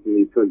position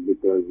he took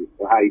because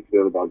of how he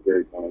feel about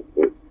Jerry Jones.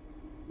 But,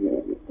 you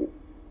know,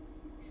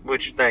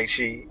 what you think,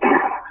 She?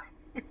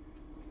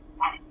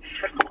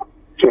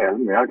 Yeah, I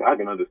mean, I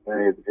can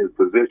understand his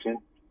position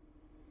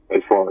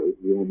as far as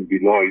you want to be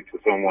loyal to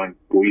someone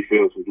who he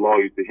feels is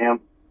loyal to him.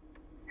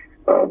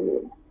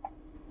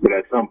 But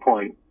at some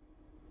point,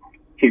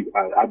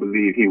 I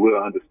believe he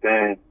will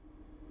understand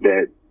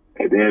that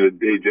at the end of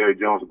the day, Jerry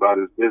Jones about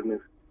his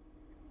business.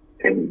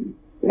 And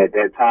at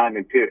that time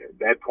and period,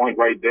 that point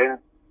right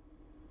there,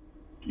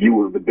 you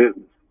was the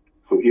business.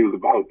 So he was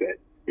about that.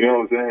 You know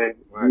what I'm saying?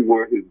 Right. You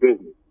were his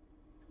business.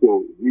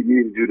 So we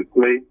needed you to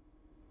play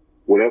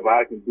whatever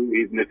I can do,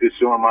 even if it's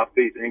showing my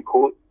face in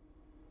court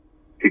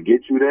to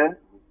get you there,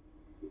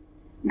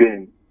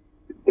 then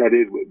that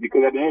is what,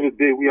 because at the end of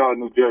the day, we all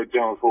know Jerry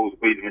Jones holds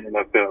weight in the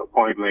NFL,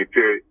 point blank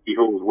period. He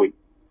holds weight.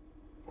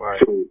 Right.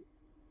 So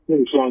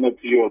him showing up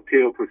to your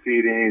appeal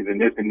proceedings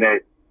and this and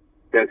that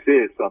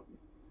says something.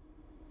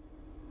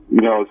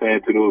 You know what I'm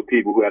saying? To those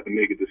people who have to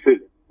make a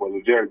decision. Well,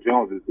 if Jerry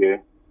Jones is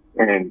there,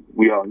 and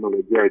we all know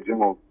that Jerry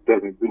Jones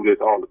doesn't do this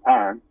all the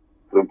time,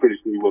 so I'm pretty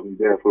sure he wasn't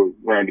there for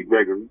Randy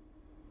Gregory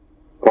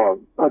or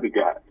other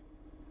guys.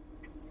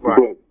 Right.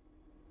 But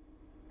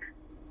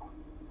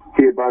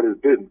he about his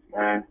business,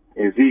 man.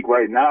 And Zeke,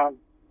 right now,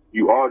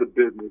 you are the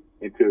business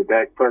until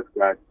Dak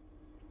Prescott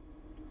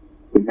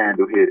can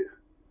handle his.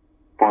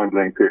 Point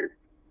blank period.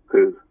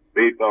 Because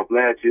based off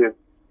last year,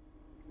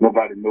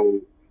 nobody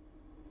knows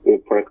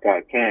if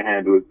Prescott can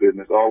handle his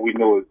business. All we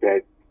know is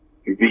that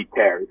Zeke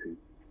carries him.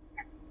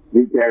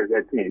 Zeke carries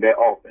that team, that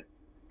offense.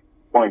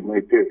 Point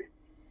blank period.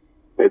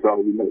 That's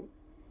all we know.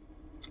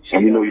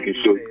 And we know you can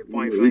show.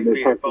 Point blank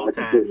period 4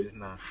 times just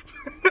now.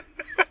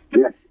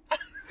 Yeah.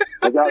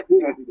 That's how I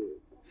feel like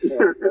he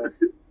did.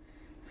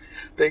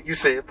 Think you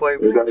said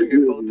point blank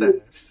period 4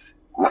 times.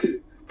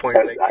 Point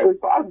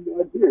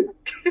blank period.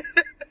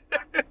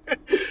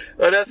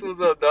 Well, that's what's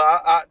up,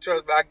 dog. I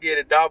trust me, I get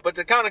it, dog. But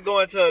to kind of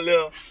go into a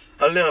little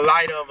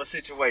lighter of a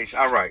situation.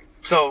 All right.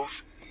 So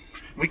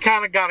we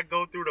kind of got to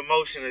go through the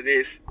motion of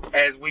this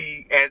as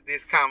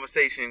this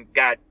conversation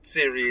got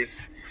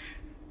serious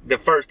the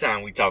first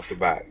time we talked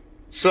about it.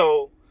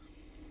 So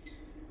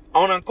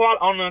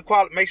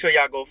Make sure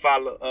y'all go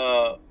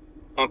follow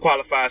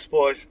Unqualified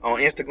Sports on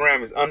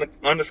Instagram. Is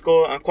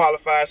underscore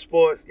Unqualified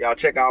Sports. Y'all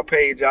check our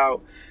page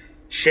out.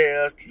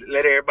 Share us,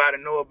 let everybody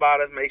know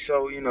about us. Make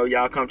sure,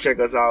 y'all come check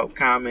us out.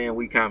 Comment,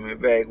 we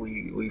comment back.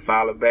 We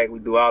follow back. We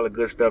do all the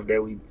good stuff that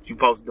you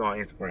supposed to do on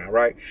Instagram,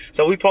 right?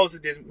 So we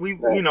posted this. We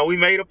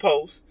made a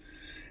post,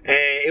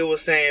 and it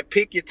was saying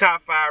pick your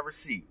top 5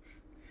 receivers.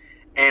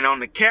 And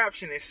on the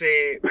caption it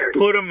said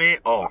put them in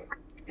order.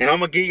 And I'm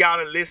gonna give y'all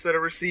a list of the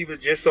receivers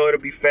just so it'll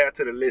be fair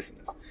to the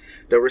listeners.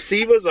 The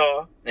receivers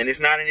are, and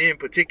it's not in any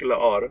particular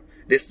order.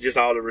 This is just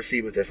all the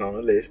receivers that's on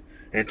the list.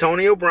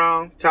 Antonio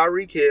Brown,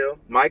 Tyreek Hill,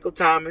 Michael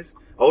Thomas,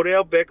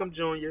 Odell Beckham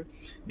Jr.,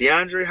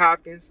 DeAndre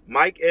Hopkins,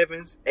 Mike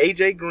Evans,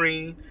 AJ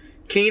Green,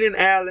 Keenan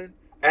Allen,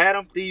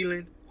 Adam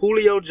Thielen,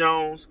 Julio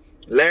Jones,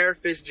 Larry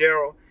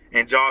Fitzgerald,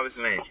 and Jarvis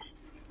Landry.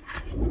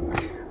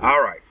 All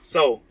right.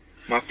 So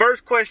my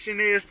first question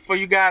is for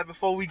you guys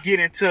before we get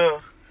into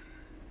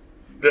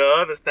the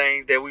other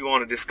things that we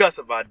want to discuss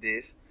about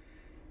this.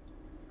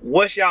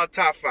 What's y'all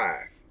top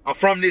 5? I'm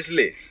from this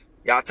list.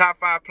 Y'all top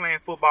 5 playing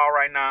football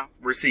right now,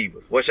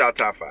 receivers. What's y'all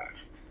top 5?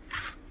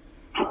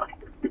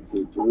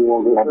 You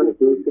want to go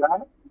first,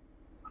 guy?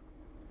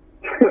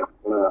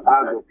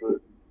 I'll go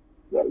first.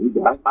 Yeah, you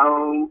got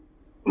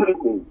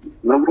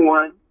number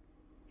 1,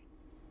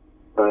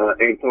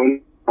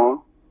 Antonio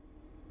Brown.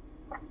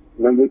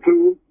 Number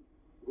 2,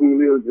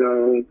 Julio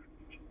Jones.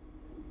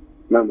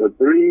 Number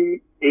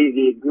 3,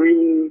 AJ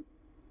Green.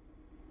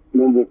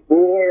 Number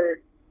 4,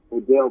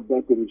 Odell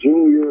Beckham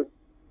Jr.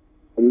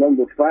 And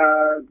number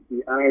 5,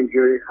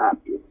 DeAndre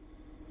Hopkins.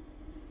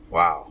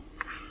 Wow.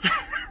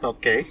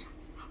 Okay.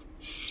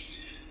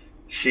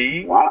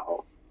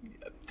 Wow.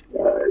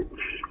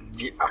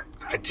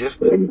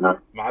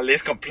 My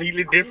list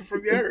completely different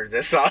from yours.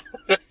 That's all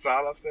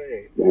I'm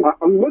saying.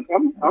 I'm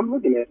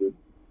looking at it.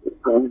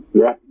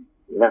 Yeah.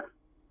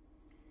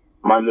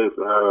 My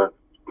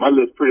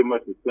list pretty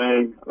much the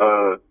same.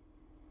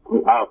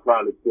 I'll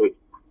probably put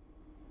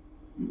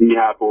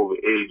D-Hop over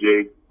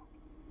AJ,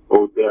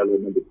 Odell at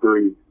number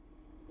 3,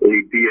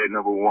 AD at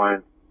number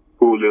 1,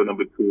 Julio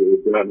number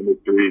 2, Odell number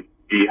 3,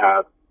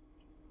 D-Hop,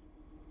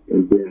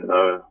 and then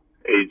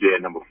AJ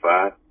at number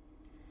 5.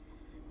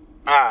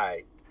 All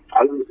right.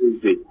 I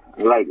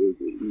like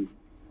AJ.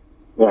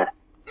 Yeah.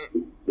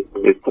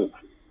 It's tough.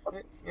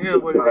 You know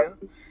what it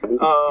is.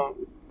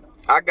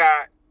 I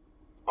got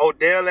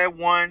Odell at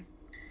 1,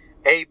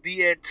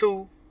 AB at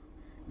 2,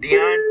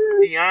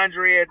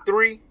 DeAndre at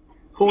 3,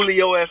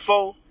 Julio at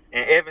 4,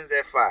 and Evans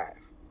at 5.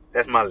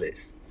 That's my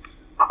list.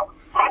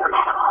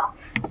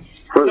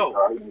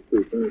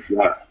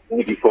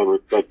 Thank you for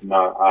respecting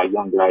our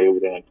young guy over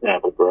there in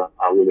Tampa, bro.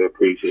 I really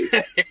appreciate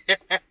that.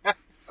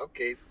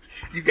 Okay,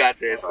 you got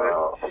that, son.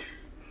 All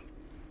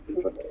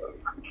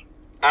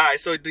right,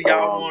 so do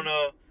y'all want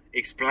to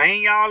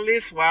explain y'all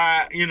list?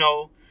 Why,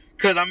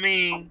 because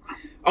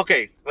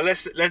okay, well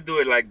let's do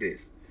it like this.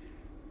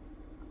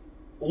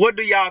 What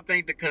do y'all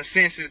think the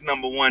consensus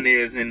number 1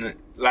 is in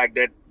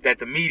that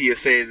the media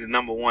says is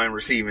number 1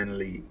 receiver in the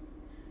league?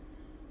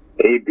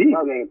 AB.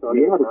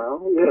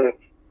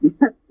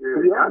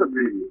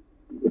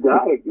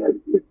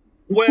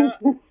 Well,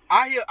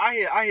 I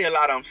hear a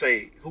lot of them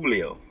say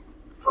Julio.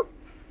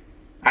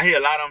 I hear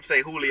a lot of them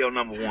say Julio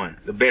number 1,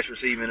 the best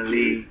receiver in the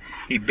league.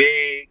 He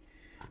big,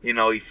 he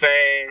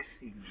fast,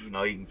 he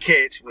can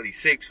catch.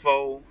 He's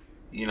 6'4".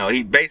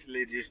 He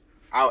basically just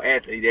out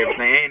athlete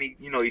everything,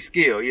 and he's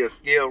skilled. He's a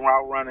skilled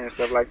route runner and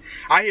stuff like that.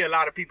 I hear a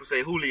lot of people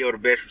say Julio the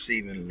best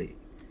receiver in the league.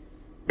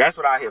 That's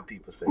what I hear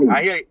people say.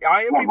 I hear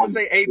people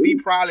say AB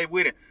probably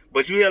with him,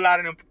 but you hear a lot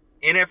of them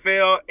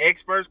NFL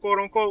experts, quote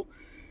unquote,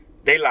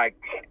 they like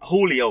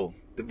Julio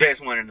the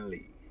best one in the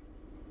league.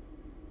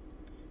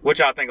 What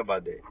y'all think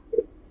about that?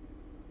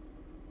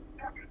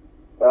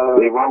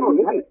 They wrong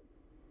with that.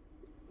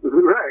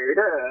 Right,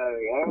 yeah.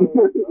 I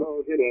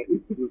don't hear that.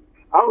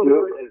 I don't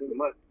hear it as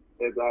much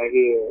as I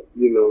hear,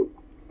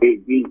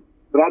 AB.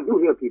 But I do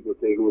hear people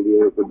say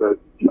Julio is the best.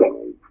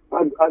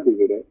 I do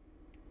hear that.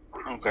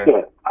 Okay.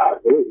 Yeah,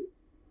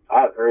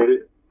 I've heard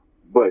it.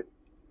 But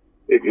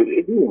if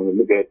you want to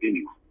look at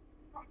these,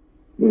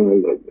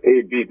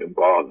 AB been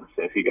balling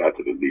since he got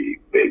to the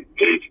league,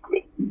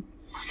 basically,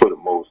 for the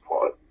most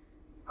part.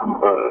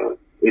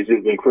 It's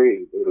just been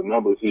crazy. The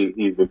numbers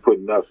he's been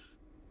putting up.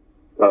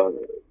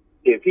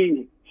 If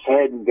he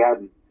hadn't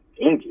gotten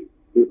injured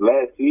this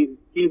last season,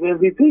 he's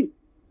MVP.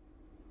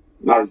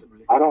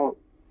 Possibly.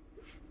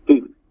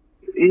 He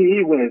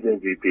wins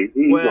MVP.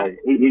 He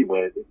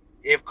wins it.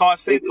 If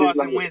Carson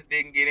Wentz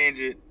didn't get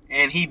injured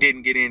and he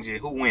didn't get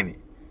injured, who win it?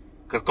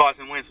 Because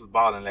Carson Wentz was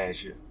balling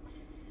last year.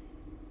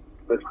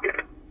 You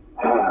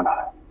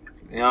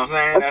know what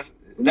I'm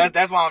saying?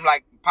 That's why I'm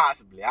like,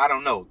 possibly. I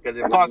don't know. Because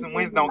if Carson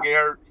Wentz don't get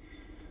hurt,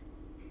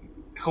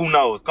 who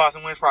knows?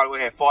 Carson Wentz probably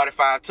would have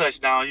 45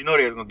 touchdowns. They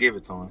was going to give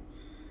it to him.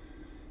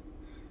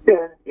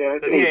 Yeah.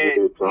 Because he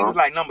was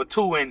like number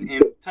 2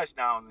 in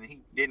touchdowns, and he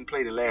didn't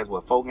play the last,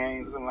 4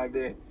 games or something like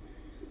that?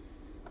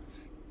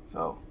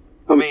 So,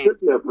 From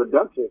strictly a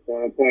production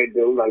standpoint,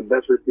 though, like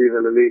best receiver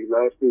in the league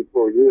last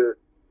 3-4 years,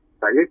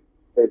 like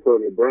they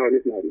told LeBron,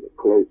 it's not even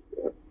close.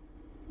 Bro.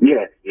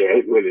 Yeah,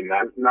 it's really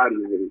not. It's not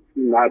even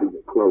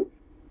close.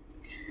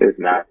 It's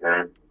not,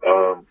 man.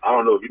 I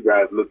don't know if you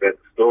guys looked at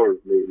the stories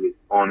lately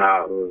on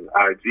our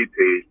IG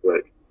page,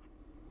 but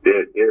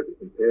there's a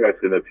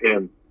comparison of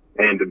him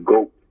and the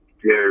GOAT,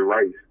 Jerry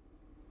Rice,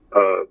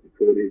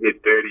 before he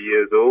hit 30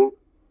 years old.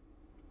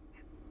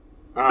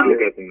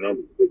 Look at the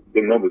numbers.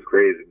 The numbers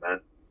crazy, man.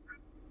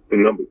 The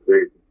numbers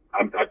crazy.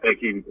 I think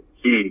he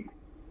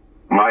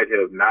might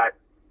have not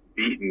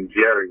beaten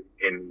Jerry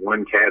in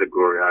one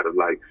category out of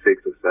like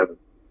 6 or 7.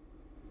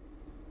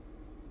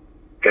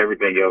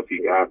 Everything else he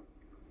got.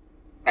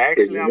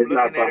 Actually, I'm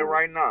looking at it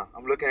right now.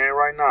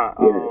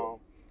 Yeah.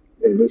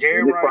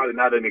 Jerry Rice Rice probably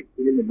not an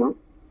extreme amount,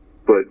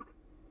 but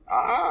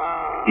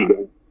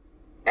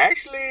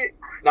actually,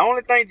 the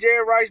only thing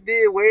Jerry Rice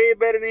did way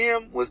better than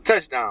him was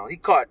touchdown. He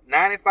caught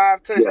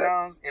 95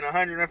 touchdowns in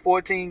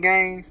 114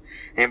 games,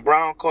 and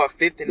Brown caught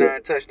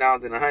 59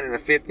 touchdowns in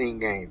 115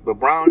 games. But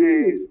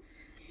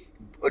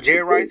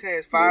Jerry Rice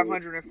has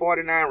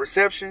 549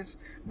 receptions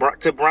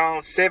to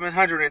Brown's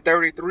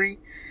 733.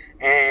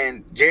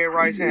 And Jerry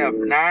Rice have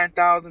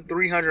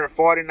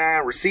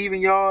 9,349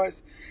 receiving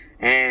yards,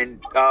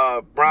 and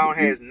Brown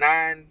has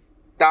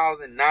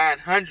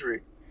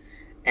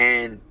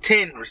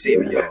 9,910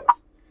 receiving yards.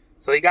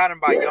 So he got him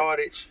by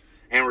yardage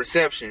and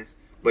receptions,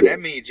 but that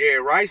means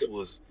Jerry Rice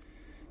was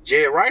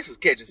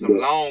catching some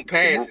long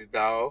passes,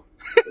 dog.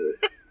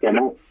 Can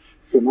I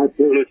throw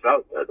this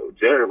out there though?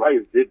 Jerry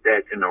Rice did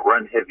that in a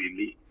run-heavy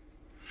league.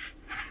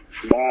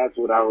 That's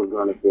what I was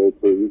gonna say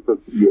too.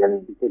 Jerry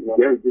did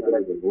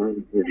that in a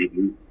run-heavy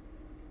league.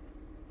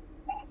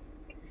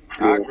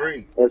 I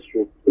agree. That's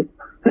true.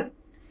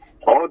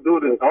 Although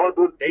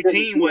they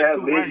team wasn't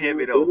too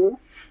run-heavy though.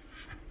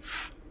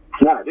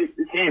 Nah, this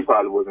team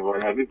probably wasn't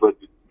run-heavy, but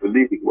the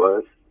league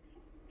was.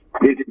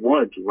 They just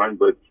wanted to run,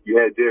 but you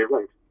had Jerry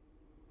Rice.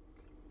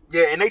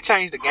 Yeah, and they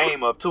changed the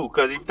game up too,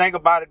 because if you think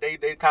about it, they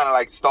kind of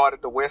like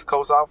started the West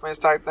Coast offense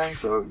type thing.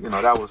 So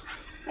that was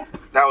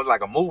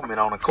like a movement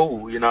on a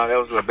cool. That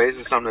was like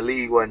basically something the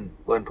league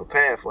wasn't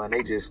prepared for, and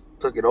they just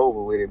took it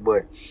over with it.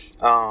 But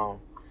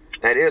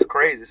that is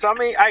crazy. So I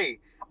mean,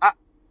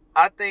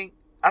 I think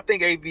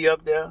AB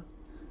up there.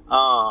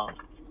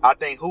 I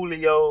think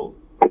Julio.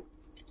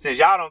 Since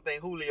y'all don't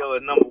think Julio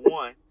is number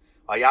 1,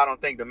 or y'all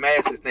don't think the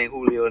masses think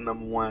Julio is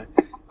number 1,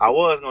 I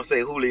was gonna say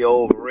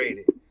Julio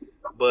overrated,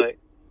 but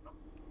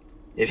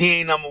if he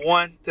ain't number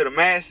 1 to the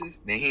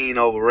masses, then he ain't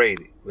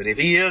overrated. But if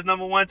he is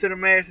number 1 to the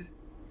masses,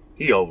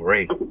 he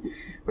overrated.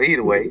 But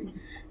either way,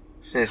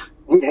 since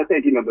I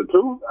think he's number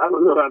 2, I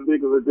don't know how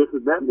big of a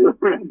difference that is.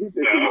 I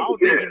don't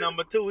think he's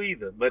number 2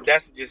 either. But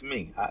that's just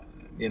me.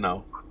 He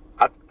don't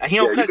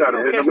catch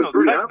no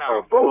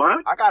touchdowns. 4,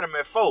 huh? I got him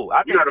at 4.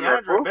 I think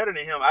DeAndre better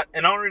than him.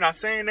 And the only reason I'm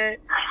saying that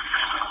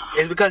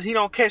is because he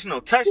don't catch no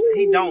touchdowns.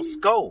 He don't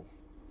score.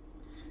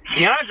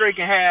 DeAndre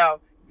can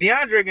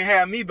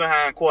have me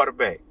behind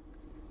quarterback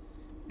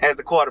as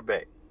the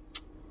quarterback,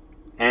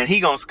 and he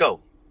gonna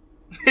score.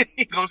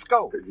 He gonna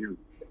score.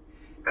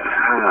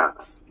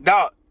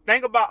 Dog,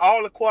 think about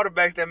all the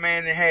quarterbacks that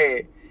man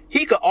had.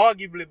 He could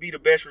arguably be the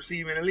best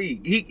receiver in the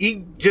league.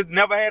 He just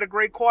never had a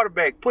great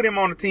quarterback. Put him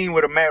on the team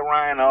with a Matt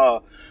Ryan,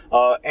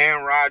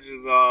 Aaron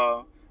Rodgers,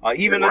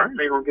 even. Matt Ryan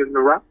ain't gonna get him the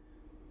rock.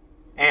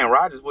 Aaron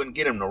Rodgers wouldn't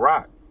get him the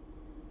rock.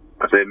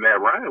 I said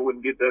Matt Ryan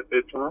wouldn't get that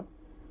time.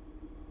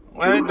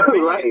 Well, it depends.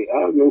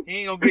 He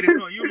ain't gonna get it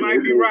to him. You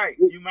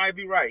might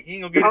be right. He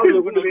ain't gonna get it to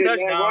him for no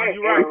touchdown.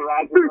 You're right.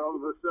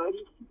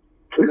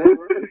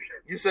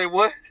 You say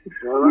what?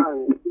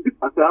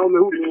 I said, I don't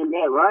know who named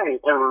Matt Ryan.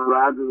 Aaron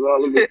Rodgers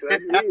all of a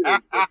sudden.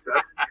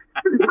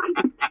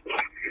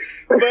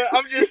 But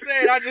I'm just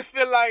saying, I just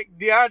feel like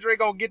DeAndre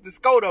gonna get the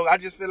score though. I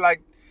just feel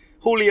like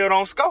Julio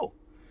don't score.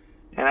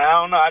 And I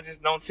don't know, I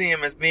just don't see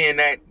him as being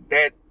that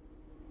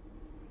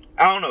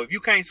I don't know, if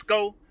you can't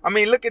score. I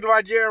mean, look at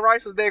why Jerry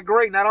Rice was that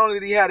great. Not only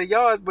did he have the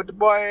yards, but the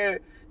boy had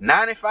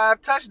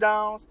 95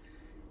 touchdowns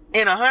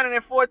in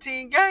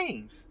 114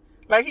 games.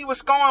 Like, he was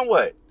scoring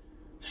what?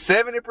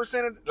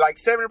 70% of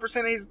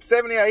his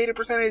 70 or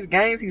 80% of his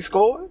games he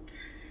scored?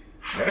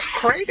 That's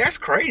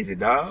crazy,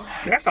 dog.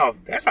 That's off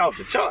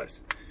the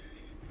charts.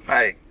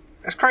 Like,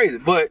 that's crazy.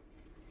 But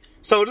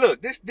so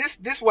look,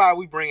 this why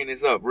we bringing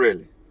this up,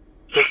 really.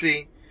 Cause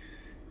see,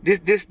 this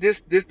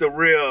the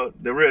real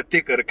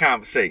thick of the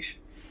conversation.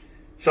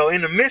 So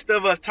in the midst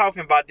of us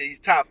talking about these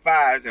top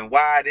 5s and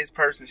why this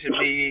person should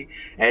be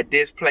at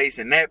this place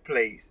and that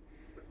place,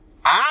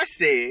 I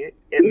said,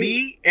 and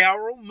me,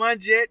 Errol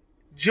Munjet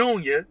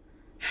Jr.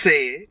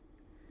 said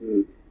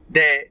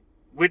that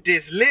with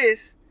this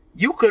list,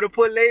 you could have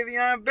put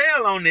Le'Veon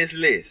Bell on this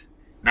list.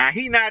 Now,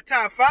 he not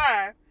top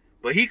 5,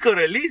 but he could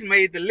have at least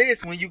made the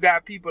list when you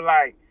got people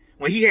like,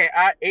 when he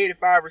had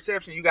 85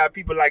 receptions, you got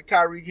people like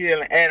Tyreek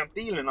Hill and Adam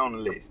Thielen on the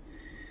list.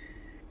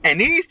 And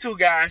these two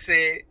guys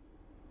said,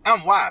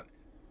 I'm wild.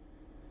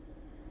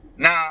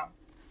 Now,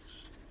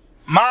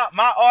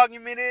 my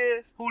argument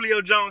is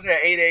Julio Jones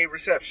had 88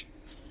 receptions.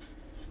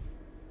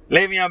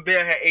 Le'Veon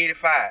Bell had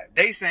 85.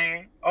 They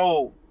saying,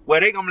 oh,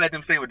 well, they gonna let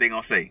them say what they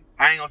gonna say.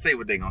 I ain't gonna say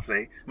what they gonna say.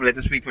 I'm gonna let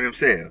them speak for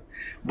themselves.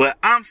 But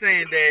I'm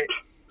saying that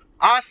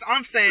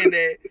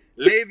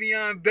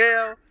Le'Veon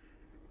Bell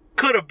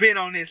could have been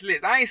on this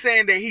list. I ain't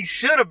saying that he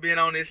should have been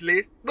on this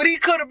list, but he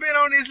could have been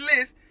on this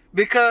list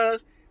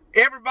because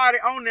everybody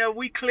on there,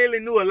 we clearly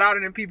knew a lot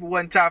of them people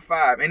wasn't top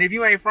 5. And if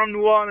you ain't from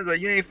New Orleans or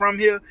you ain't from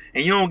here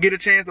and you don't get a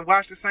chance to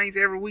watch the Saints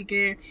every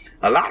weekend,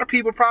 a lot of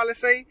people probably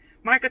say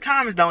Michael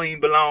Thomas don't even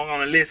belong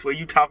on a list where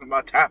you talking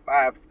about top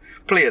 5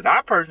 players.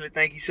 I personally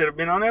think he should have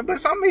been on there,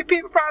 but some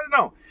people probably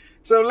don't.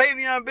 So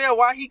Le'Veon Bell,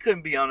 why he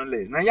couldn't be on the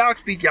list? Now y'all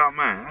speak y'all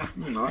mind.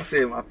 I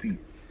said my piece.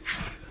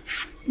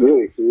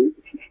 Really, see?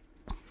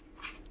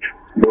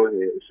 Go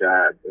ahead,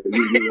 Shad.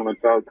 You want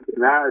to talk to the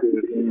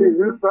narrative?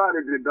 You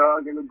started the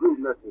dog in the group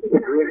message.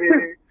 Go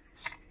ahead.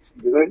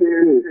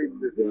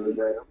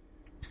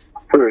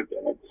 First,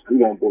 we're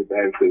going to go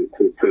back to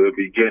the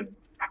beginning.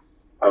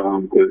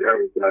 Because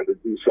Eric got to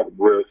do something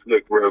real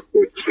slick, real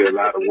quick, to say a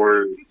lot of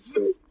words.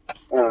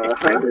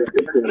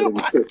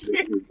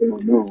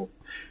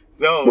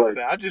 No,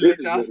 sir, I just let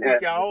y'all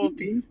speak y'all own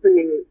piece.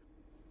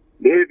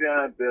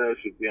 Le'Veon Bell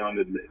should be on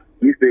the list.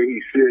 You say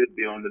he should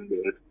be on the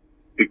list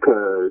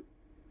because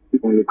he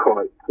only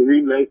caught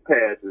 3 less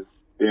passes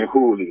than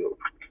Julio,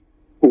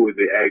 who is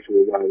the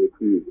actual wide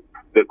receiver.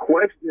 The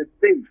question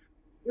is,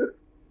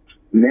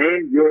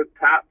 name your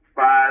top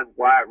 5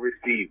 wide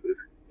receivers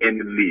in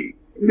the league.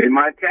 And in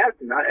my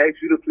captain, I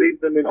asked you to place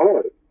them in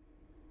order.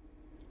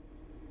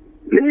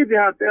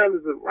 Le'Veon Bell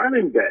is a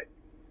running back.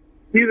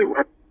 He's a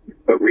running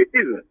for a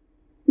reason.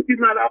 He's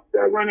not out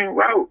there running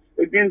routes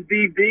against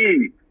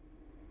DB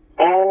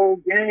all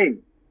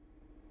game.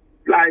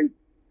 Like,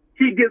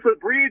 he gets a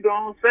breather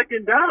on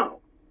second down.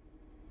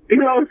 You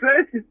know what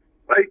I'm saying?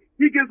 Like,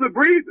 he gets a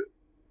breather.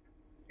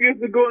 He gets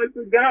to go and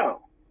sit down.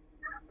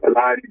 A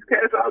lot of these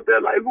cats out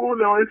there, like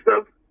Julio and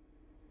stuff,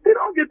 they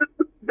don't get to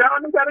sit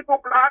down. They got to go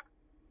block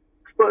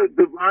for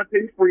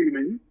Devontae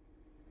Freeman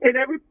and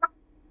everybody.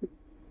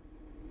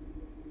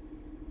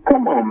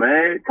 Come on,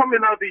 man.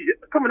 Coming out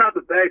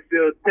the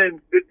backfield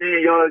 10,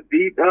 15 yards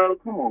deep,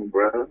 dog. Come on,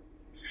 bro.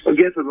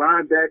 Against a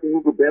linebacker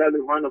who could barely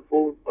run a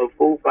full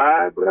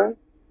 5, bro.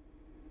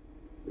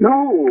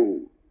 No.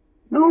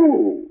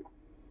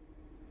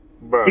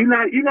 Bro. You're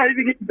not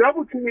even getting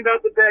double teamed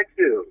out the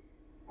backfield.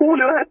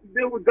 Julio has to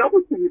deal with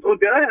double teams.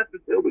 Odell has to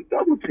deal with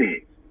double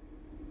teams.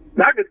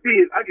 Now, I can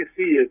see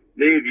if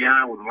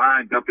Le'Veon was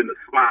lined up in the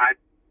slot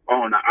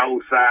on the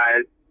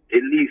outside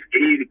at least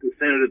 80%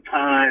 of the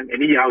time,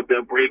 and he out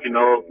there breaking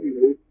off,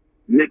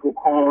 nickel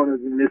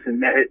corners and this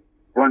and that,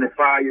 running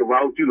fire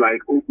routes. You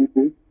like,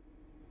 ooh.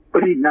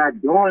 But he's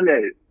not doing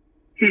that.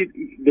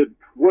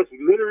 What's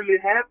literally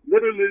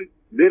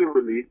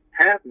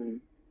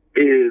happening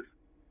is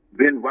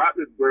Ben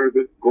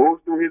Roethlisberger goes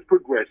through his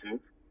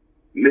progressions.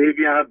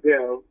 Le'Veon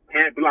Bell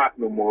can't block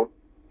no more,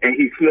 and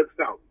he slips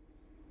out.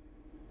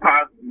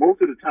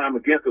 Most of the time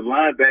against a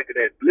linebacker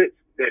that blitz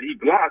that he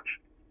blocks.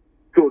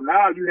 So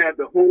now you have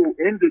the whole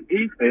end of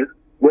defense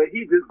where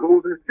he just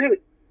goes and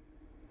sits.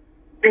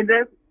 And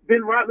that's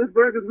Ben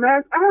Roethlisberger's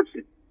last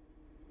option.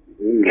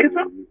 It's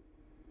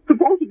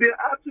supposed to be an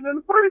option in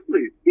the first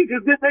place. He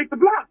just didn't make the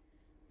block.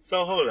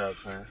 So hold up,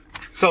 son.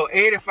 So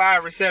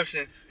 85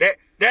 receptions.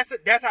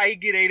 That's how he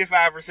get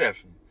 85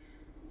 receptions.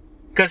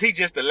 Cause he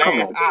just the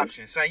last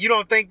option, son. You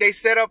don't think they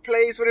set up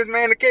plays for this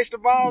man to catch the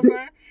ball,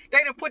 son?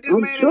 They done put this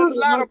man in the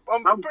slot.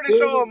 I'm pretty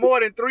sure more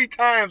than 3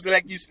 times,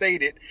 like you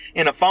stated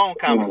in a phone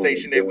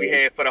conversation that we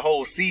had for the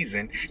whole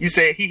season. You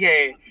said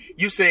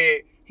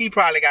he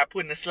probably got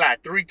put in the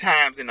slot 3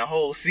 times in the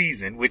whole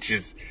season, which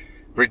is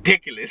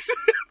ridiculous.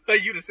 For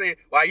you to say,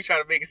 why you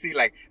trying to make it seem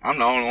like I'm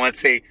the only one to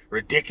say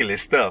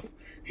ridiculous stuff?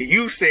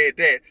 You said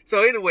that.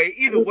 So anyway,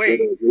 either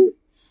way,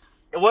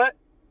 what?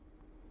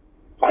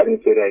 I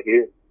didn't say that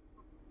here.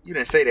 You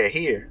didn't say that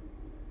here.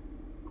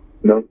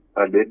 No,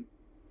 I didn't.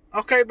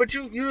 Okay, but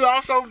you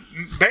also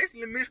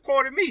basically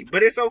misquoted me,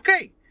 but it's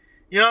okay.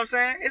 You know what I'm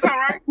saying? It's all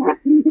right.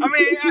 I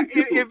mean,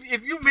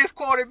 if you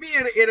misquoted me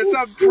in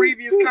some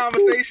previous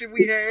conversation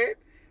we had,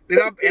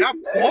 and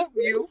I'm quoting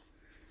you.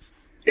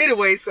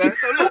 Anyway, son,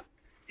 so look,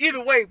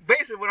 either way,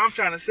 basically what I'm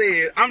trying to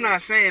say is I'm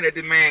not saying that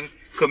the man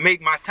could make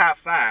my top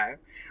 5.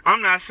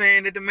 I'm not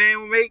saying that the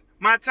man will make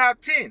my top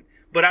 10.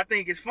 But I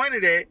think it's funny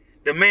that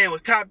the man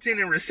was top 10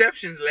 in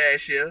receptions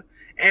last year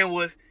and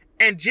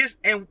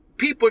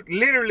people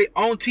literally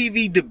on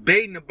TV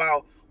debating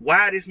about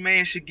why this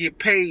man should get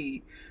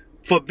paid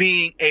for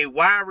being a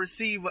wide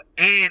receiver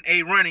and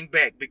a running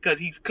back, because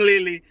he's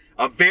clearly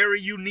a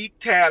very unique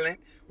talent.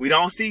 We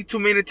don't see too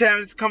many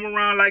talents come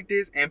around like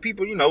this, and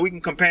people, we can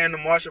compare him to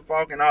Marshall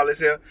Faulk and all this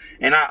here,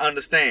 and I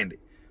understand it.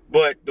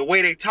 But the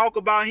way they talk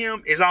about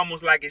him is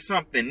almost like it's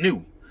something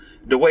new.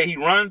 The way he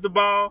runs the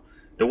ball,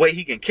 the way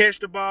he can catch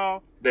the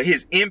ball,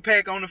 his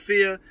impact on the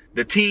field,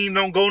 the team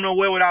don't go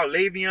nowhere without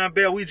Le'Veon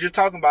Bell. We just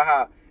talking about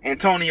how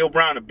Antonio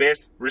Brown, the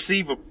best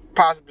receiver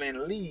possibly in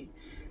the league.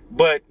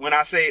 But when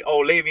I say,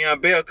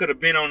 Le'Veon Bell could have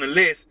been on the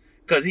list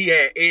because he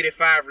had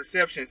 85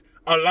 receptions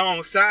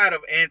alongside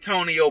of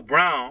Antonio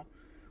Brown,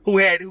 who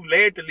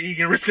led the league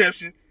in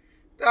receptions.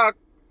 Dog,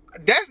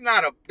 that's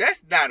not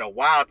a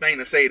wild thing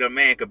to say the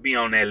man could be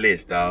on that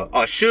list, dog,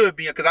 or should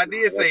be, because I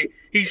did say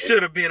he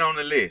should have been on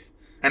the list,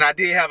 and I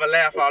did have a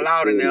laugh out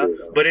loud in there,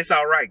 but it's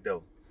all right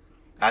though.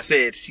 I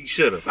said she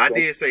should have. I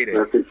did say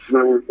that. That's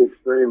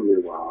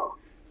extremely wild.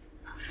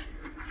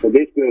 But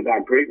they still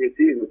got great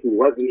receivers who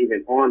wasn't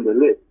even on the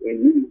list,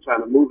 and you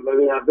trying to move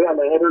Le'Veon Bell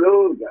ahead of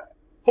those guys.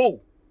 Who?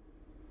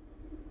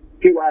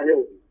 T.Y.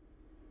 Hilton.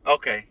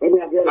 Okay.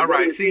 All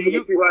right. See,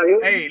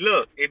 hey,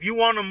 look, if you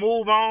want to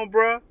move on,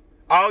 bruh,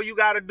 all you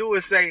got to do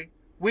is say,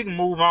 we can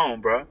move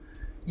on, bruh.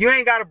 You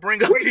ain't got to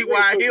bring up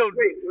T.Y. Hilton.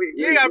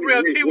 You ain't got to bring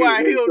up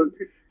T.Y. Hilton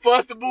for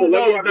us to move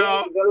on,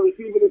 dog.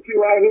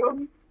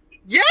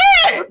 Yeah!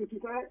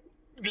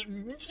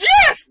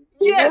 Yes!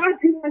 Yes!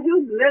 T.Y.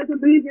 Hilton led the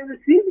league in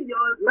receiving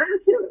yards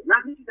last year.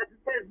 Not just that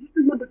you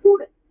should remember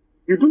that.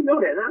 You do know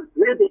that, huh?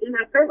 Led the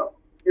NFL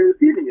in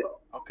receiving yards.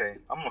 Okay,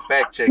 I'm going to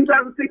fact check.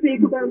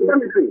 2016,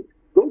 2017.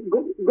 Go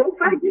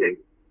fact check.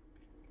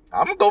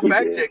 I'm going to go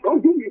fact check.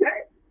 Don't do me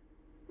that.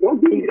 Don't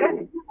do me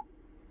that.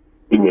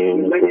 He led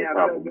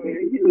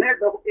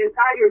the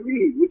entire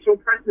league with your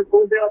precious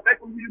Odell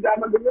Beckham, who you got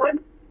number one.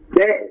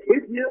 Dad,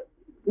 his year,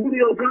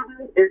 Julio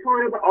Johnson, and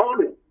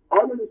Tony,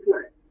 all of this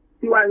plan.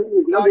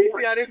 Oh, you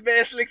see how this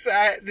man slicks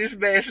side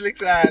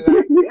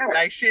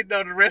like shitting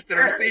on the rest of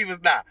the receivers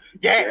now.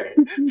 Yeah,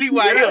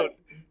 T.Y. Hilton.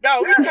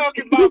 No, we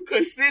talking about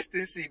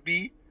consistency,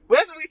 B.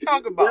 That's what we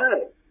talking about.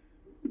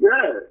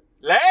 Yeah.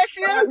 Last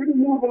year? We can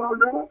move on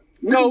now.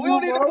 No, we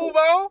don't need to move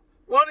on.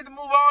 We don't need to move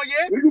on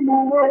yet. We can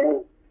move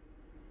on.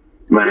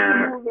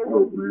 Man,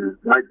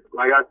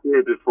 like I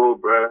said before,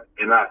 bro,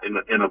 in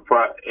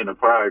a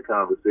prior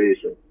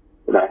conversation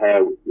that I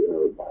had with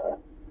you,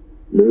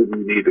 maybe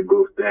you need to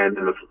go stand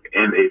in a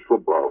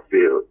football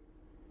field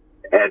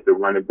at the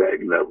running back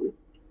level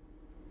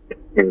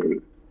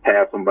and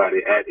have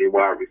somebody at a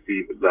wide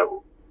receiver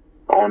level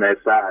on that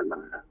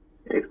sideline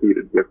and see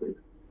the difference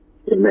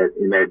in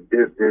that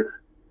distance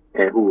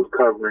and who's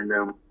covering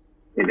them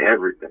and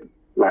everything.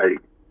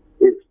 Like,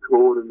 it's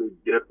totally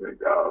different,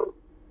 dog.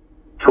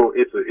 So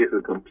it's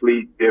a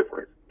complete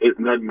difference. It's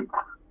nothing.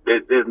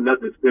 There's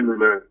nothing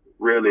similar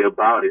really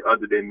about it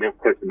other than them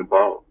catching the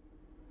ball.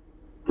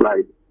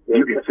 Like,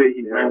 you can say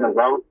he ran a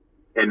route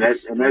and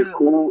that's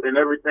cool and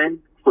everything.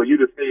 For you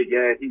to say,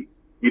 yeah, he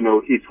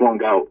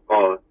swung out,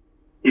 or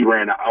he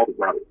ran an out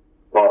route,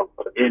 or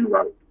an in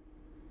route,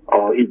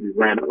 or he just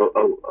ran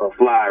a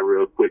fly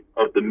real quick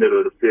up the middle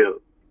of the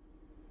field.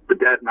 But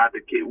that's not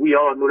the case. We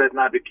all know that's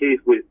not the case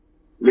with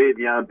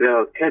Le'Veon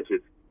Bell's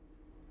catches.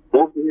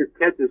 Most of his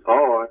catches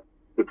are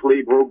the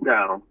play broke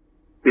down,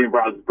 then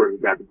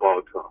Roethlisberger got the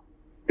ball to him.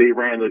 They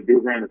ran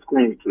a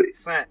screen play.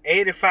 Son,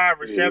 85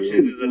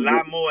 receptions is a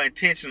lot more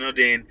intentional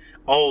than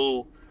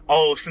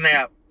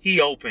snap, he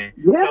open.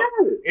 Yeah. So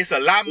it's a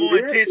lot more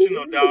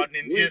intentional, dog,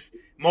 than just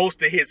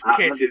most of his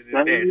catches is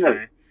that,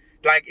 son.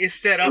 Like, it's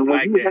set up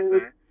like that,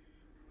 son.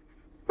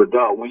 But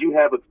dog, when you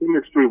have a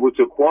chemistry with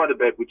your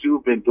quarterback, which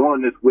you've been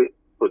doing this with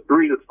for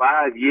 3 to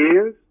 5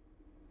 years,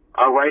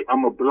 all right,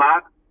 I'm a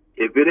block.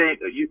 If it ain't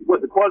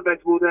the quarterback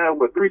supposed to have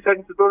 3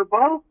 seconds to throw the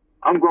ball,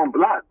 I'm gonna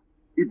block.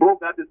 We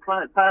both got this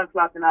time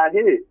clock in our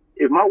head.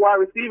 If my wide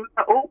receiver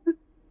is open,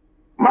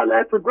 my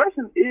last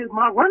progression is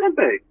my running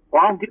back, or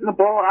I'm getting the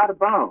ball out of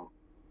bounds.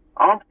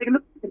 I'm taking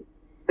the.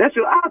 That's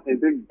your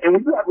option. And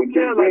when you have a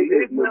kid like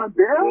this now,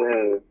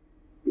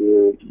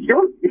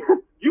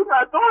 you're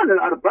not throwing it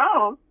out of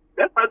bounds.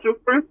 That's not your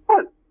first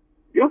thought.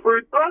 Your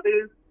first thought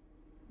is,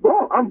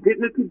 well, I'm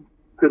getting it to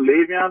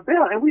Le'Veon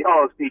Bell, and we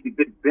all see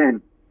Big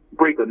Ben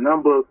break a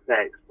number of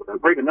sacks,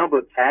 break a number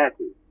of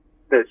tackles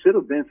that should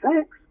have been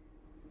sacks.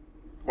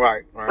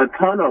 Right. A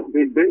ton of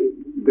Big Ben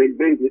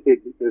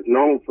is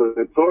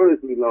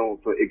notoriously known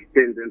for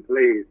extending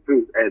plays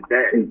too. At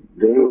that,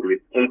 exactly.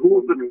 And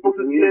who's the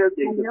closest player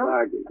to him?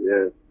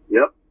 Yeah.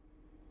 Yep.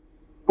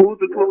 Who's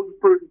the closest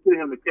person to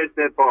him to catch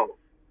that ball?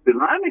 The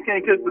lineman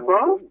can't catch the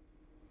ball.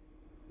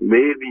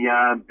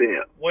 Le'Veon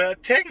Bell. Well,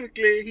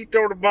 technically, he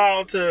throw the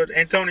ball to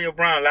Antonio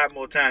Brown a lot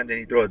more times than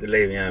he throw it to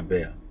Le'Veon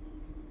Bell.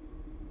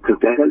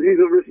 Because he's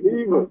a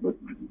receiver.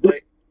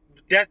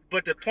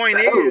 But the point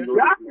is,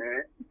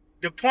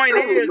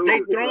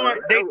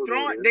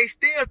 they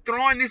still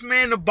throwing this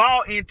man the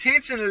ball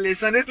intentionally.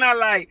 So it's not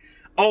like,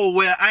 oh,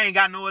 well, I ain't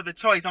got no other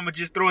choice. I'm going to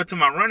just throw it to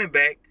my running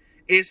back.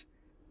 It's,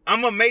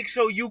 I'm going to make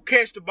sure you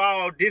catch the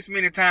ball this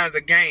many times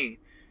a game,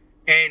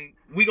 and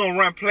we going to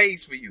run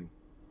plays for you.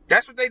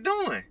 That's what they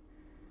doing.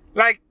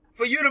 Like,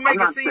 for you to make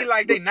it seem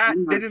like they not,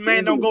 this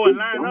man don't go and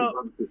line up.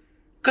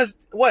 Because,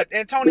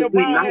 Antonio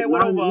Brown had,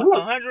 over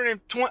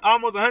 120,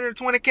 almost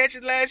 120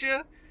 catches last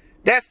year?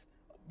 That's,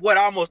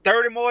 almost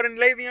 30 more than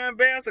Le'Veon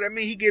Bell? So that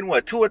means he getting,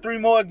 2 or 3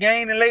 more a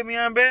game than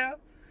Le'Veon Bell?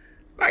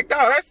 Like,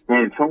 dog, that's...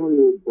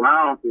 Antonio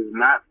Brown is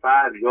not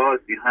 5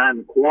 yards behind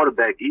the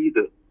quarterback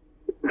either.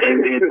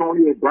 And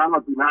Antonio Brown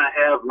do not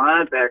have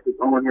linebackers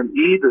on him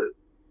either.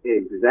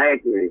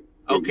 Exactly.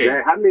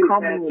 Okay. How many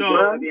passes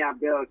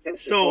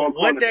so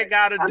what that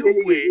got to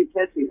do with...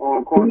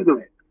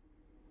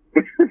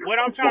 What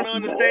I'm trying to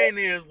understand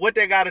is what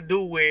they got to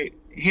do with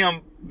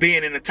him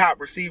being in the top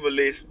receiver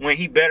list when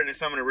he better than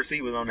some of the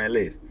receivers on that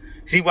list.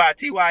 See why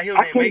T.Y. Hill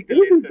didn't make the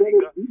list?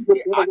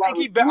 I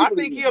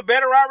think he a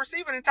better wide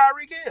receiver than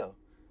Tyreek Hill.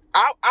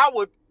 I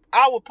would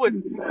put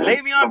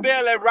Le'Veon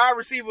Bell at wide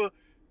receiver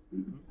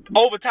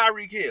over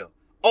Tyreek Hill,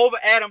 over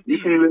Adam Thielen. You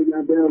seen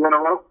Le'Veon Bell run a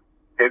route?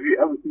 Have you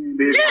ever seen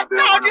Le'Veon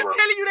Bell I'm run a just route?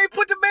 telling you, they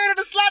put the man in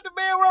the slot, the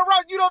man run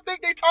route. You don't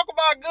think they talk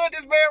about how good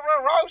this man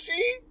run route,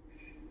 she?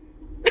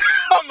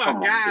 Oh my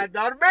God,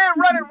 dog. The man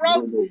running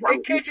routes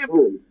and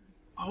catching.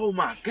 Oh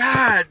my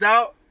God,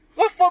 dog.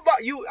 What football?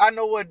 I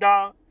know what,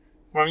 dog.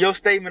 From your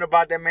statement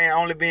about that man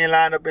only being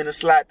lined up in the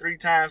slot 3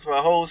 times for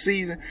a whole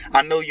season,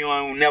 I know you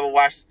ain't never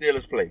watched the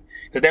Steelers play.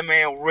 Because that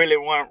man really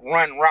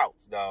run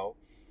routes, dog.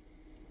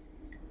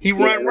 He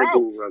run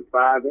routes. Run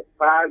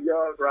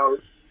 5-yard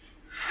routes.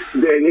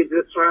 Then he's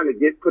just trying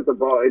to put the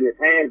ball in his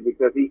hands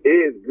because he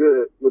is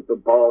good with the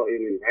ball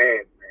in his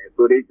hands, man.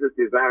 So they just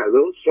designed a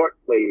little short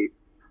plays,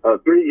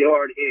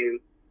 3-yard in,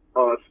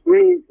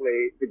 screen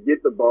play to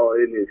get the ball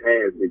in his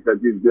hands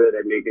because he's good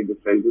at making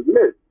defenders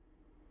miss.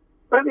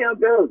 Le'Veon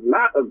Bell is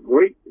not a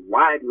great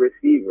wide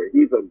receiver.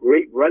 He's a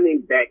great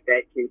running back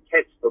that can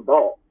catch the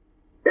ball.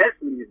 That's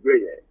what he's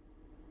great at.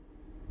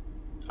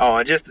 Oh,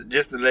 and just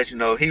to let you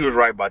know, he was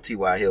right about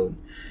T.Y. Hilton.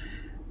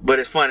 But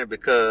it's funny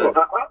because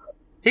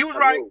he was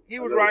right. He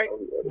was right.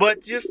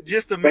 But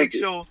just to make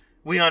sure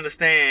we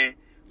understand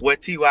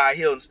what T.Y.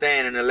 Hilton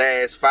stand in the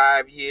last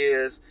 5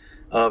 years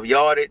of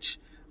yardage,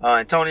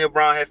 Antonio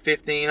Brown had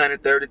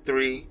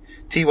 1,533.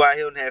 T.Y.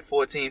 Hilton had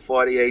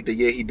 1,448 the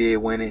year he did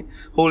win it.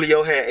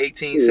 Julio had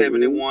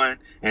 1,871.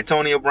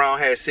 Antonio Brown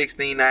had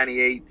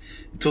 1,698.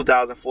 In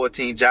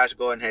 2014, Josh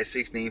Gordon had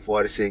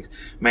 1,646.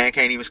 Man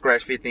can't even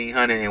scratch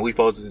 1,500, and we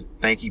supposed to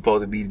think he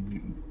supposed to be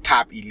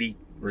top elite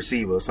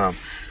receiver or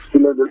something. He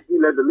led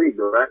the league,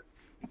 though, right?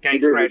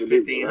 Can't scratch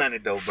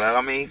 1,500 though, bro.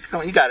 I mean,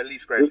 come on, you got to at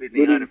least scratch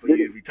 1,500 for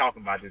you to be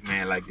talking about this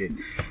man like this.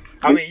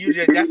 I mean,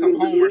 that's some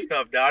homer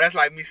stuff, dog. That's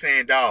like me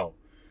saying, dog.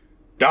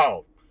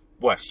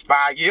 What,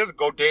 5 years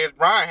ago, Dez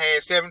Bryant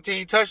had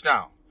 17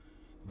 touchdowns.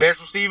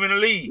 Best receiver in the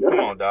league. Come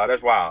on, dog.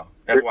 That's wild.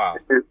 That's wild.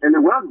 And it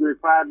was good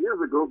 5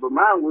 years ago, but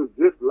mine was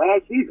just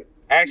last season.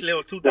 Actually, it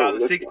was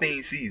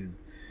 2016 season.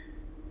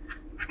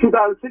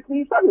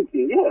 2016,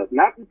 17, yeah.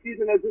 Not the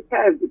season that just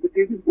passed, but the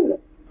season before.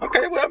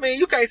 Okay, well, I mean,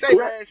 you can't say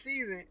last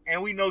season,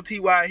 and we know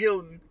T.Y.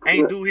 Hilton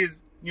ain't do his,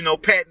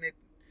 patented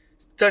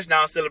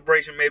touchdown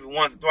celebration maybe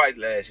once or twice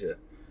last year.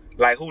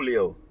 Like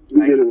Julio. He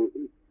did a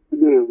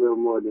little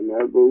more than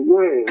that, but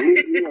go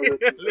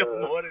ahead. A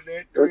little more than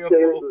that, 3 or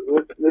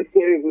 4. Let's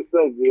change the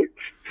subject.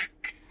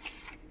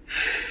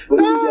 What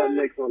do we got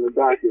next on the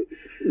docket?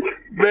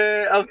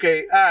 Man,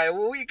 okay, all right.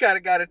 Well, we kind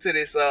of got into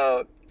this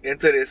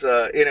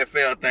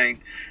NFL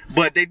thing,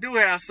 but they do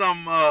have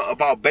some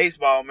about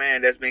baseball,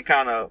 man. That's been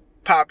kind of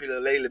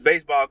popular lately.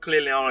 Baseball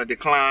clearly on a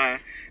decline.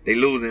 They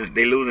losing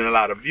a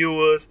lot of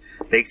viewers.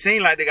 They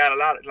seem like they got a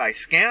lot of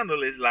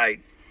scandal is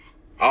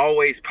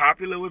always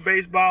popular with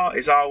baseball.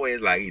 It's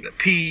always either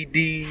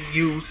PD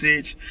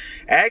usage.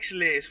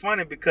 Actually, it's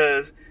funny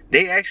because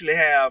they actually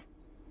have,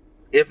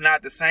 if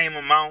not the same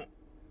amount,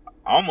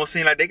 almost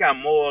seem like they got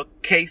more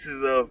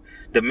cases of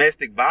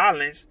domestic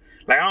violence.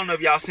 I don't know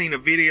if y'all seen the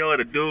video of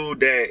the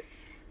dude that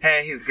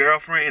had his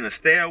girlfriend in a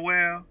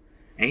stairwell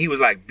and he was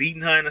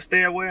beating her in a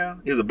stairwell.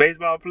 He was a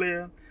baseball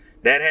player.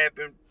 That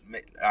happened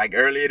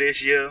earlier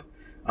this year.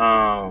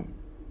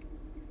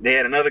 They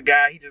had another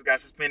guy. He just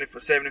got suspended for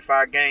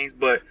 75 games.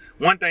 But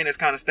one thing that's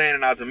kind of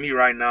standing out to me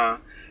right now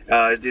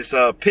is this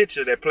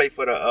pitcher that played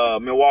for the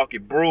Milwaukee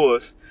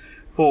Brewers,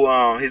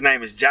 who his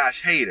name is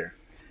Josh Hader.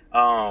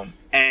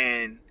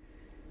 And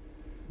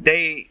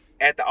they,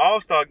 at the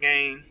All-Star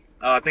game,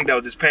 I think that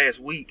was this past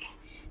week,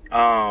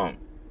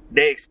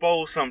 they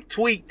exposed some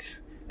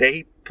tweets that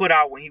he put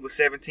out when he was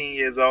 17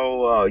 years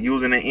old,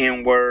 using the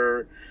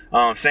N-word,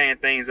 saying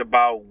things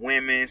about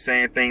women,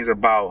 saying things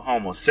about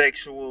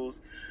homosexuals.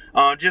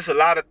 Just a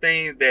lot of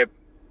things that,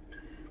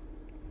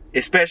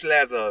 especially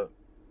as a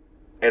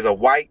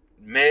white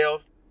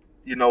male,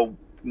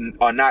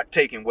 are not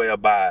taken well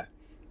by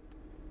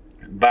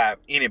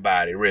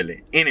anybody,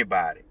 really.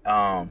 Anybody.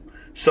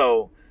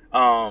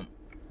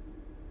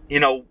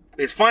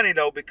 It's funny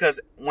though,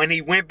 because when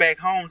he went back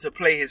home to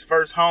play his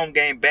first home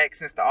game back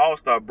since the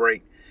All-Star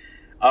break,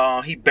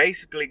 he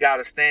basically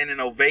got a standing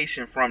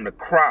ovation from the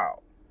crowd.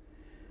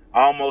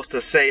 Almost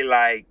to say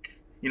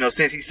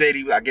since he said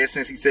he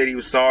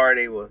was sorry,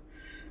 they were.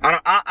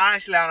 I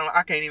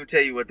can't even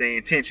tell you what the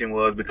intention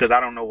was because I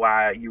don't know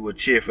why you would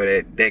cheer for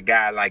that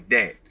guy like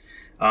that.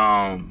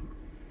 In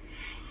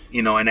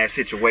that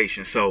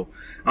situation. So,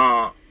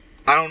 I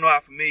don't know how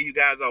familiar you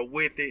guys are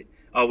with it,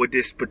 with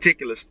this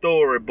particular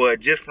story, but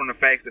just from the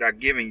facts that I've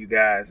given you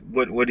guys,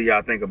 what do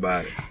y'all think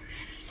about it?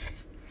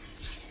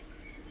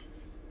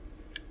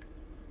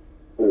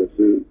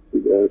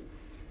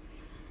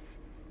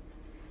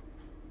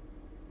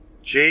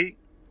 She?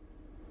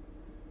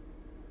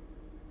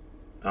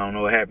 I don't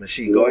know what happened.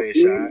 She, go ahead,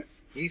 Shad.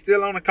 He's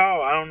still on the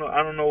call. I don't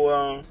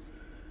know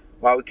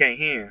why we can't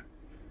hear him.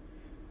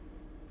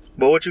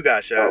 But what you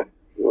got, Shaq?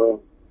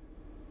 Well,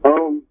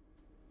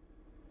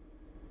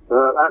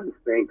 I just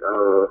think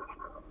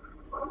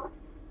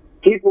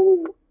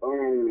people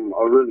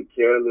are really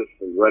careless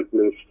and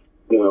reckless,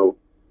 when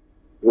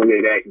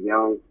they're that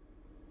young,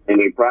 and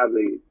they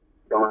probably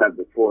don't have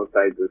the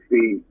foresight to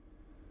see,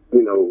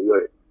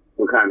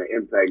 what kind of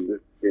impact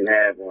this can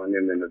have on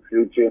them in the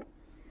future.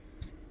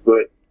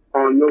 But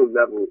on no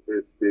level,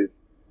 it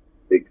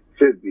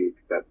should be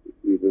accepted.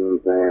 You know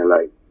what I'm saying?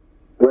 Like,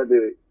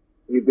 whether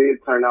you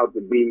did turn out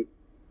to be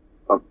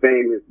a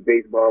famous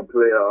baseball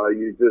player or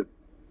you just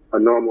a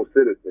normal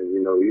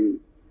citizen,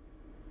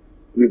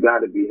 you got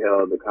to be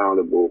held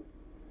accountable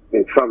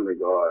in some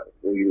regard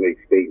when you make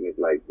statements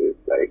like this.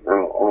 Like,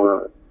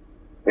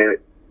 and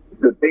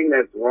the thing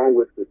that's wrong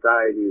with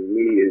society to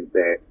me is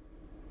that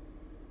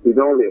he's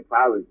only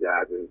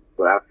apologizing,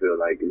 but I feel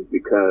like it's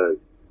because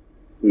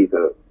he's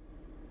a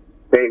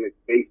famous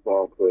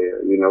baseball player,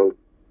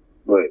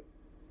 but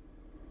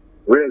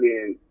really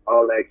in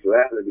all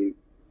actuality,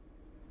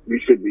 you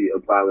should be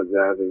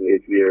apologizing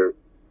if you're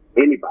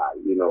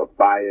anybody, a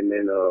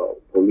fireman, a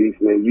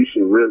policeman. You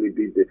should really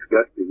be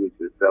disgusted with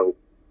yourself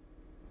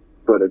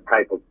for the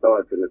type of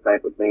thoughts and the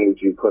type of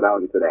things you put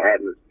out into the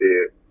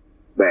atmosphere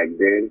back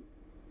then.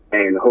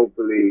 And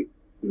hopefully,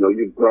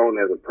 you've grown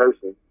as a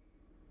person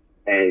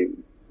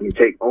and you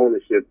take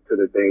ownership to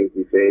the things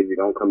you said. You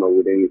don't come up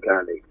with any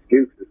kind of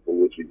excuses for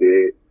what you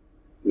did.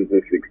 You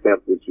just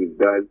accept what you've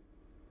done.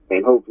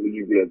 And hopefully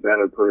you be a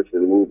better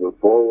person moving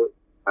forward.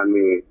 I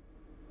mean,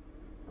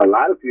 a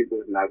lot of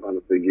people is not going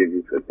to forgive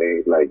you for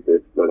things like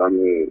this. But, I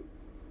mean,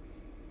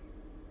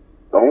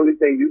 the only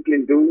thing you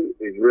can do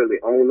is really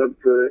own up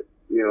to it.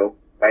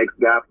 Ask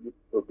God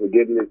for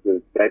forgiveness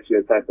if that's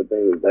your type of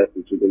thing, if that's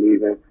what you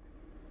believe in.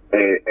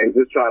 And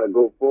just try to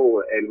go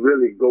forward and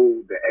really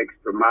go the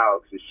extra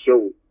mile to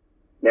show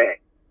that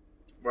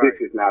this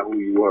is not who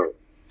you are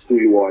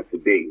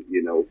today,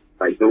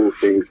 Like, those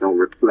things don't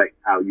reflect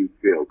how you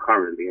feel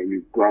currently, and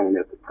you've grown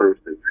as a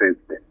person since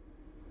then.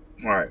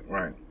 Right.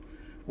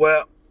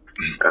 Well,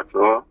 that's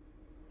all.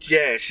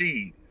 Yeah,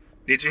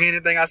 did you hear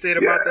anything I said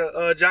about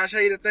the Josh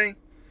Hader thing?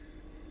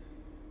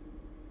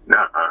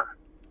 Nuh-uh.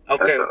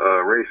 Okay. That's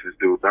a racist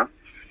dude, huh?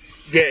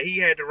 Yeah, he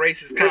had the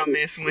racist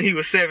comments when he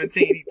was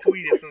 17. He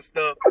tweeted some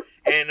stuff,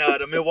 and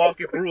the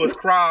Milwaukee Brewers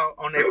crowd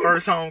on their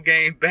first home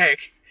game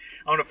back,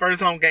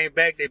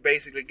 they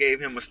basically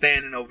gave him a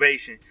standing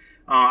ovation.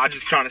 I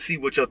just trying to see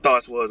what your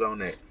thoughts was on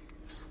that.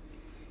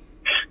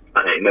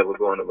 I ain't never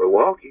going to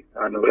Milwaukee.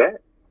 I know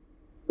that.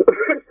 That's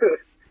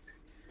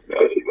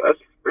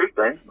the first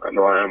thing. I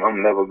know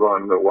I'm never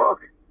going to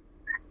Milwaukee.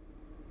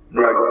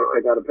 Check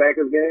out a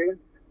Packers game?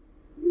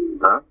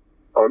 Huh?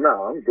 Oh,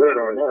 no, I'm good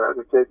on that. I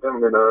can take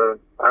them and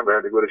I'd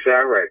rather go to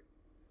Chirac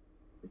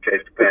and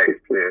catch the Packers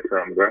play or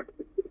something, bro.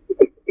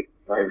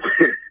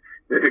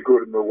 They go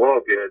to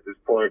Milwaukee at this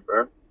point,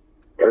 bro.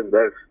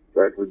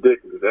 That's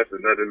ridiculous. That's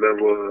another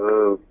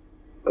level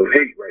of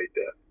hate right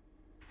there.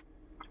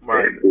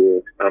 Right.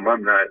 And,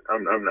 I'm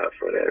not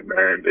for that,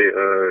 man.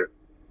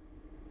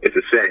 It's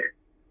a shame.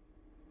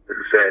 It's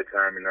a sad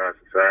time in our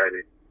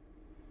society.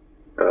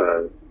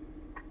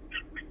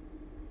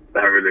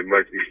 Not really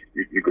much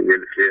you can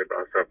really say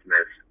about something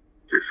that's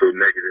just so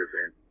negative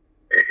and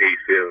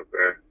hate-filled,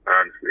 bro.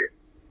 Honestly.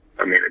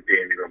 I mean, a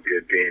demon gonna be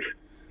a demon,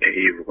 and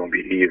evil gonna be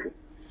evil.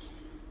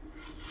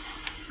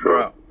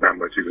 So, not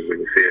much you can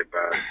really say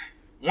about it.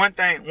 One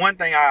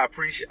thing I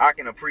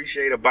can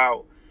appreciate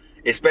about,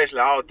 especially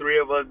all three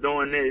of us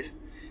doing this,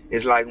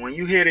 is like when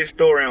you hear this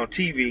story on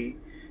TV,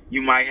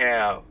 you might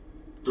have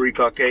 3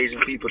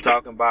 Caucasian people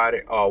talking about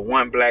it, or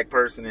 1 black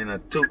person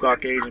and 2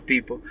 Caucasian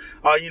people,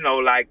 or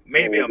like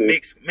maybe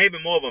maybe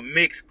more of a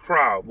mixed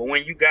crowd. But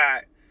when you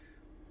got,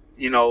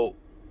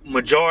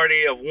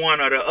 majority of one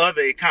or the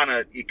other, it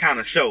kind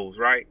of shows,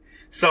 right?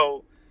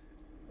 So,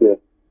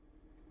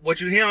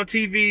 what you hear on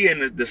TV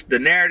and the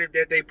narrative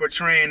that they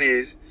portraying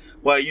is,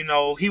 well,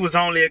 he was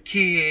only a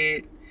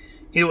kid,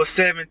 he was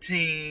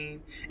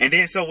 17, and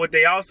then so what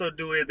they also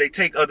do is they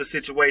take other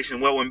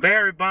situations. Well, when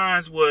Barry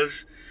Bonds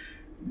was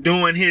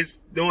doing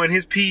his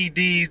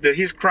PEDs,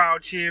 his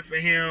crowd cheered for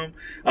him.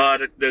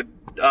 I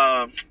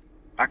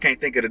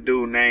can't think of the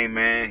dude's name,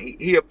 man.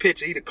 He a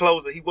pitcher. He the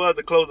closer. He was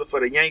the closer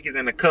for the Yankees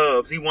and the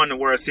Cubs. He won the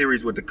World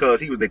Series with the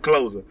Cubs. He was the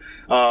closer.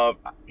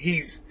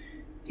 He's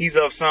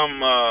of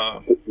some.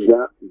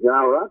 John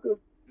Rocker?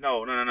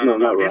 No.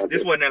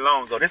 This wasn't that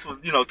long ago. This was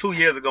 2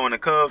 years ago in the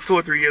Cubs, 2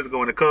 or 3 years ago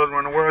when the Cubs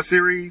won the World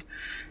Series.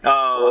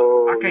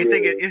 I can't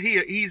think of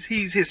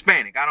he's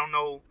Hispanic. I don't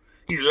know.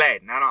 He's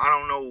Latin. I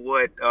don't know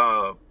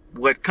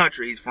what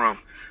country he's from,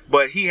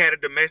 but he had a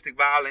domestic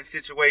violence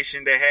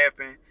situation that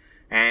happened,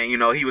 and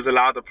he was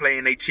allowed to play,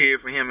 and they cheered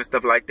for him and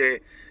stuff like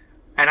that.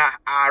 And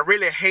I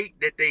really hate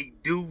that they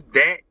do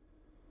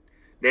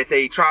that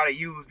they try to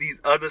use these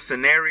other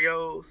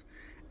scenarios,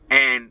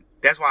 and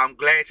that's why I'm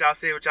glad y'all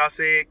said what y'all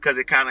said, because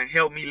it kind of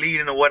helped me lead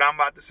into what I'm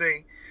about to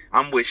say.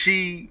 I'm with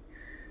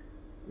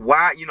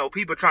why,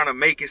 people trying to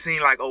make it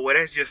seem like, oh, well,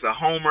 that's just a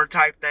homer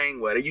type thing,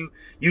 where you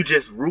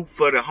just root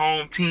for the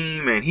home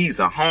team and he's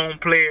a home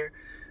player.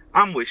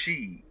 I'm with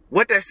Sheed.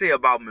 What that say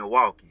about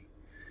Milwaukee?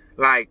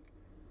 Like,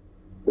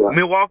 Right.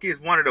 Milwaukee is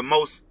one of the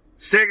most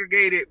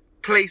segregated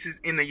places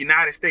in the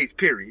United States,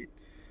 period.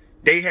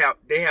 They have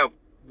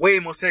way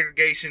more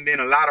segregation than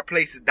a lot of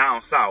places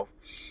down south.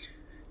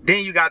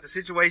 Then you got the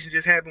situation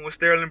just happened with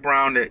Sterling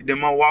Brown, the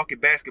Milwaukee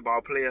basketball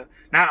player.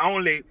 Not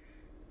only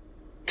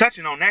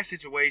touching on that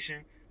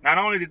situation, not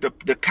only did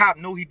the cop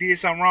know he did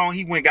something wrong,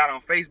 he went got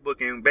on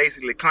Facebook and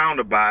basically clowned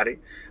about it.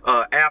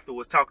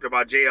 Afterwards, talking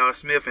about J.R.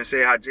 Smith and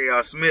said how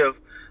J.R. Smith,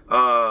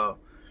 I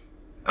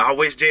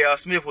wish J.R.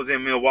 Smith was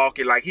in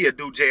Milwaukee, like he'd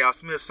do J.R.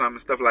 Smith something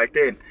and stuff like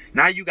that.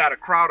 Now you got a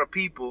crowd of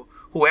people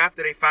who,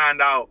 after they find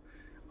out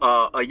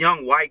a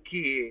young white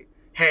kid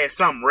had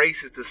something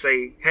racist to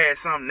say, had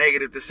something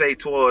negative to say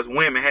towards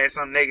women, had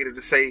something negative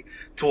to say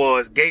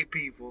towards gay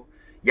people,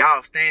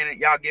 y'all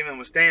giving him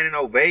a standing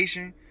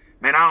ovation.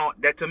 Man,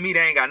 that to me, that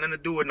ain't got nothing to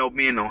do with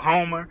being no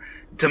homer.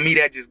 To me,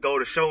 that just go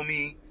to show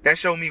me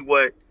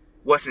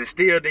what's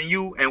instilled in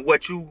you and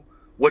what you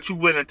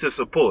willing to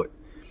support.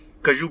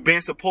 Cause you've been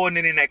supporting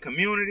it in that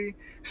community.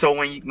 So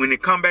when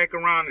it come back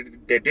around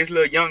that this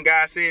little young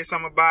guy said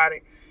something about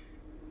it,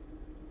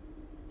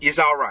 it's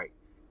all right.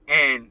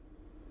 And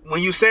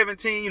when you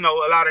 17,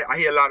 I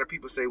hear a lot of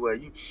people say, well,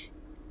 you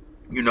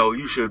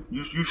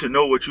should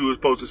know what you were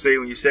supposed to say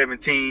when you're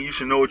 17. You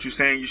should know what you're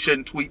saying. You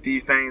shouldn't tweet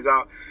these things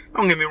out.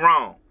 Don't get me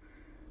wrong.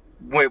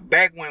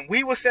 Back when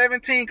we were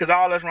 17, because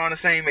all of us were on the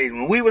same age,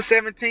 when we were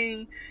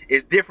 17,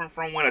 it's different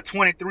from when a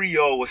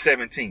 23-year-old was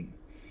 17.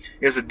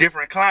 It's a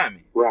different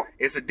climate. Right.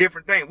 It's a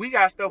different thing. We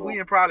got stuff we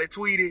done probably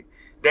tweeted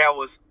that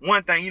was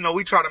one thing.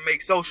 We try to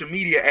make social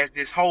media as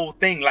this whole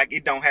thing like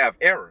it don't have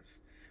errors.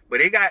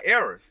 But it got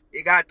errors.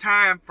 It got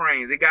time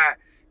frames. It got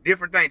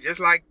different things. Just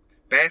like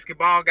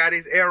basketball got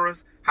its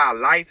errors, how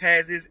life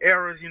has its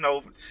errors.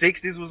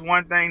 60s was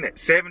one thing, that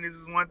 70s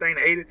was one thing,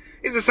 the 80s.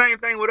 It's the same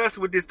thing with us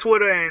with this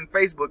Twitter and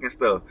Facebook and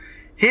stuff.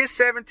 His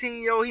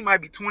 17-year-old, he might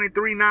be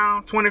 23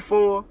 now,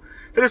 24.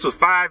 So this was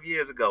 5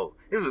 years ago.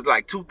 This was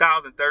like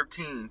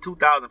 2013,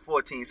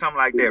 2014, something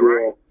like that,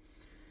 right?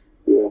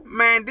 Yeah.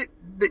 Man,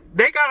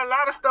 they got a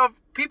lot of stuff.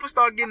 People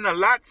start getting a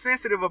lot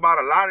sensitive about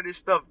a lot of this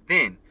stuff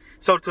then.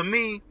 So to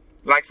me,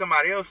 like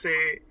somebody else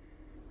said,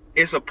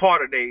 it's a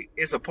part of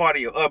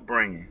your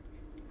upbringing.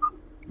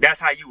 That's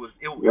how you was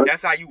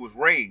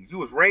raised. You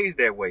was raised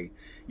that way.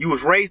 You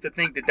was raised to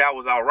think that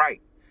was all right.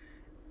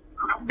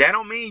 That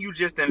don't mean you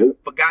just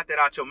forgot that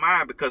out your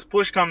mind, because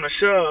push come to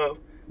shove,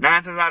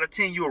 9 times out of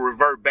 10 you will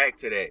revert back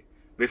to that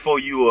before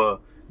you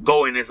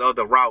go in this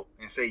other route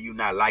and say you're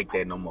not like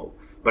that no more.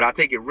 But I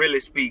think it really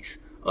speaks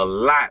a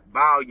lot,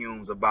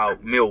 volumes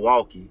about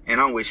Milwaukee,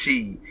 and I'm with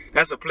Sheed.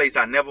 That's a place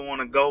I never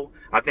want to go.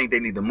 I think they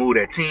need to move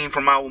that team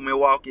from out of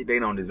Milwaukee. They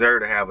don't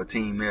deserve to have a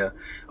team there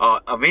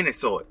of any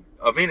sort.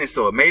 Maybe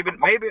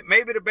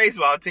the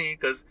baseball team,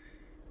 because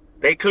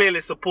they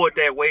clearly support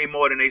that way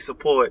more than they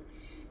support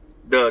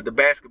the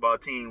basketball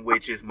team,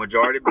 which is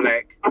majority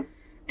black,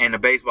 and the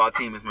baseball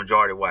team is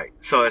majority white.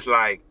 So it's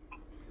like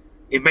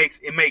it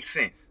makes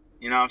sense.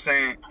 You know what I'm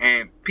saying?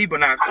 And people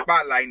not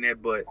spotlighting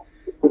that, but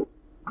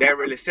that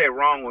really set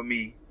wrong with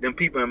me. Them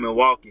people in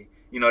Milwaukee,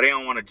 they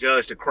don't want to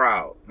judge the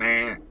crowd,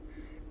 man.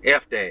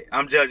 F that.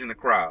 I'm judging the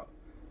crowd.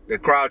 The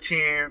crowd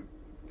cheering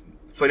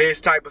for this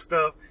type of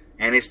stuff,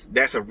 and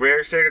that's a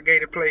very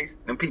segregated place.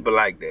 Them people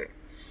like that,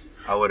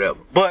 or whatever.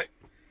 But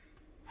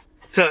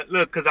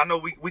because I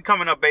know we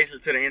coming up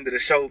basically to the end of the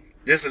show.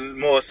 This is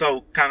more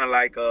so kind of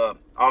like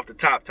off the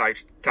top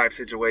type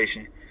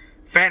situation.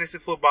 Fantasy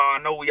football. I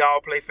know we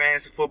all play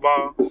fantasy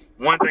football.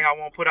 One thing I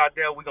want to put out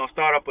there, we're gonna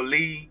start up a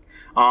league.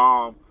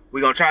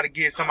 We're gonna try to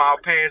get some of our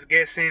past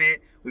guests in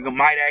it. We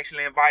might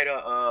actually invite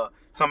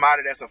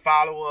somebody that's a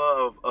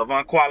follower of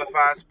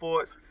Unqualified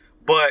Sports.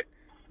 But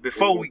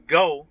before we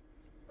go,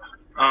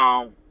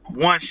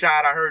 one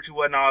shot, I heard you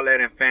wasn't all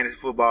that in fantasy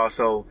football.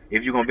 So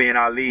if you're gonna be in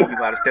our league, you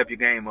gotta step your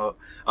game up.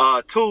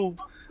 Two,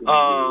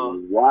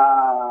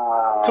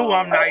 wow. Two,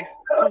 I'm nice.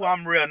 Two,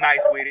 I'm real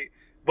nice with it.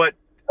 But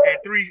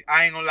at 3,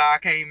 I ain't gonna lie, I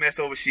can't even mess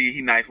over Sheed.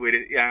 He nice with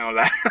it. Yeah, I ain't gonna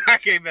lie. I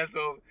can't mess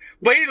over.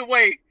 But either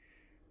way,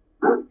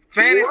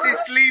 Fantasy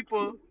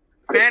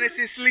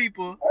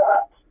sleeper.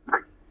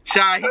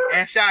 Shy,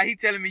 he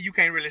telling me you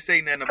can't really say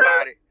nothing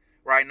about it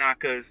right now,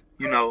 cause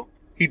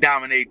he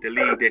dominate the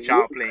league that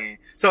y'all playing.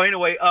 So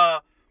anyway,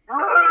 so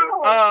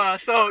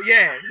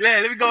yeah,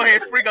 let me go ahead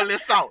and sprinkle a little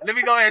salt. Where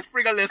the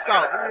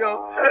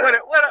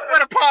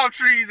palm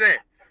trees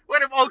at? Where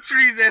the oak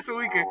trees at, so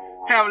we can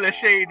have a little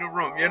shade in the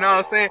room? You know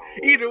what I'm saying?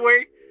 Either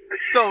way,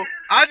 so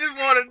I just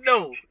want to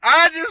know.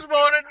 I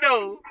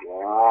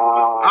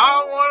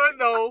want to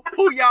know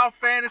who y'all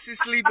fantasy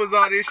sleepers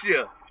are this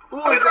year. Who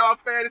is y'all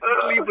fantasy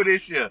sleeper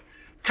this year?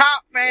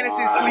 Top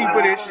fantasy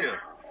sleeper this year.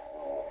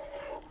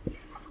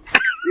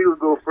 You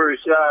go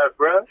first, Shy,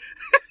 bruh.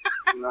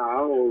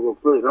 Nah, I'm gonna go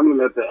first. I'm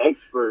gonna let the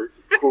expert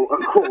go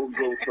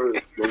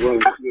first. The one,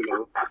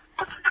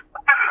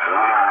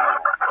 Wow.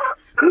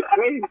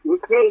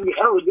 What's crazy?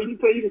 Oh, did he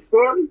tell you the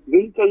story?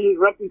 Did he tell you his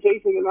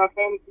reputation in our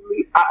fantasy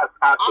league?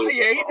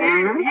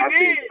 Yeah, he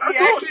did.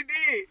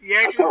 He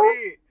actually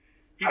did.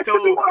 He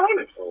told me.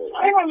 I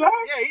ain't gonna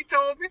lie. Yeah, he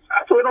told me.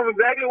 I told him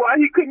exactly why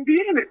he couldn't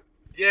be in it.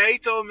 Yeah, he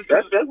told me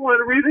too. That's one of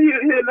the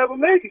reasons he'll never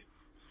make it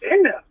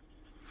in there.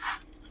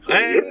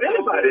 If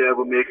anybody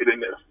ever make it in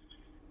there.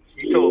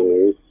 He told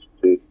me.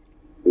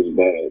 It's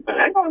bad.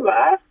 I ain't gonna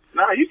lie.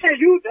 Nah, you can't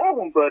use that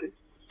one, buddy.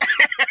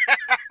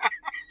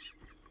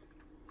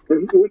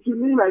 What you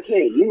mean I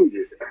can't use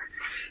it?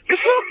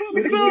 What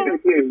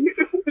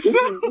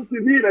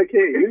you mean I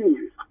can't use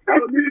it? I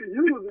don't need to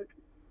use it.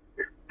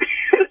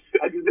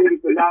 I just need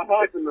it to not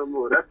happen no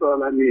more. That's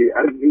all I need.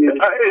 I just need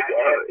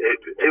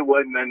it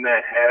wasn't nothing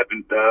that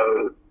happened,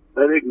 though.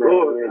 Let it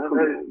go. Man, come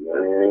on,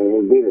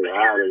 man. Get it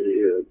out of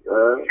here,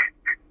 dog.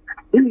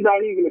 He's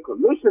not even a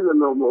commissioner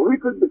no more. We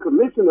took the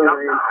commissioner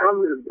name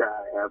from this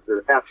guy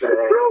after that.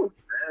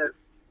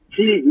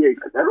 Cheesegate.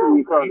 That's what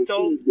we call it,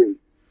 Cheesegate.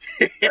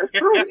 That's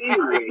true.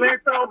 Anyway,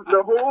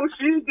 the whole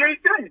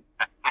Cheesegate thing.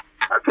 I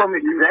told him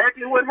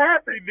exactly what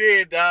happened. He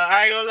did, dog.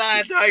 I ain't gonna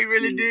lie, dog. He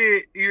really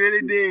did. He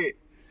really did.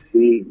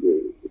 He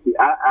did.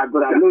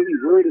 But I know he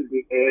worded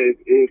it as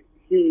if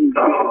he.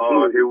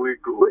 Oh, here we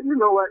go. But you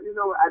know what?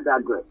 I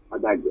digress.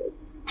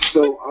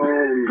 So,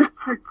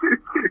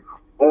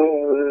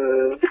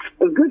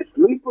 a good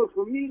sleeper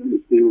for me. Let me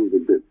see who's a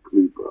good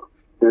sleeper.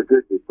 Since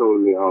this is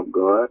totally off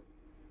guard.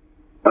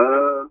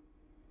 I'm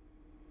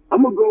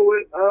gonna go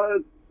with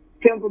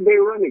Tampa Bay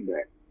running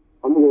back.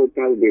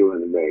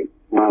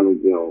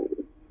 Ronald Jones.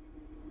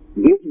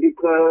 Just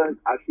because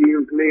I see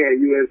him play at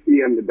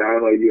USC, I'm the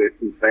diehard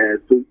USC fan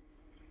too.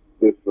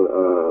 Just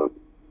for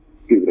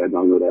people that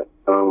don't know that.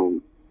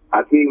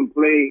 I see him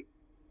play,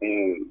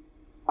 and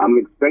I'm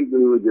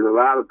expecting him to get a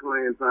lot of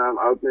playing time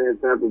out there in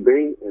Tampa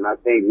Bay. And I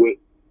think with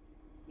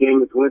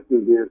Jameis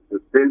Winston being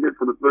suspended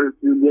for the first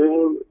few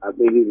games, I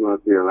think he's going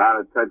to see a lot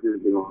of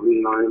touches. They're going to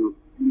lean on him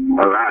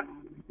a lot.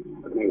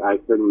 I think I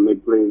expect him to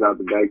make plays out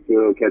the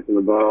backfield, catching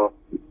the ball.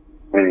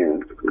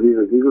 And he's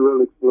a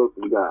real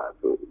explosive guy.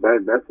 So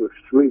that's a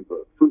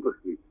sleeper, super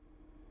sleeper.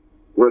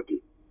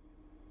 Rookie.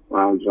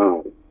 Ronald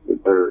Jones, the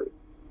third.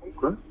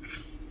 Okay.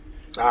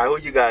 All right, who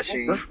you got,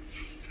 Sheed?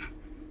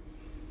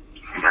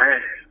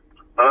 Man,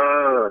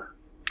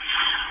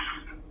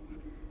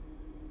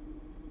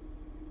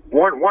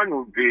 one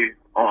would be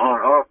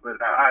on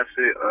offense. I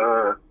say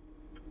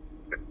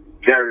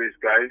Darius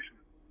Guys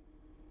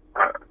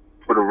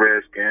for the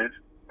Redskins.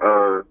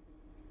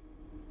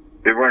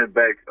 Their running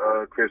back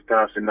Chris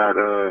Thompson not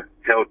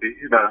healthy.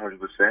 He's not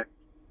 100%.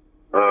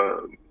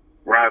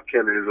 Rob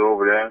Kelly is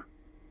over there.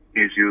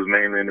 He's used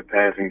mainly in the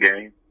passing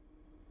game.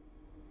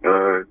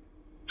 So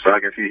I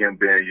can see him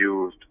being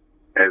used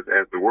as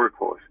the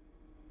workhorse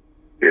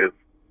if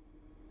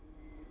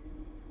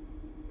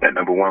that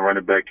number one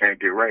running back can't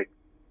get right.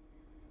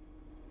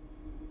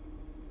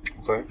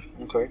 Okay.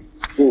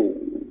 All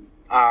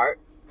right.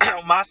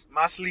 my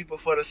sleeper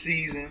for the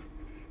season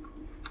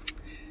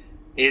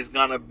is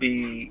gonna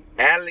be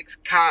Alex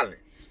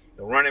Collins,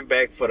 the running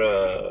back for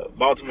the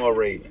Baltimore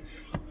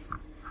Ravens.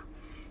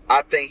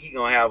 I think he's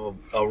gonna have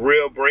a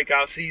real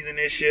breakout season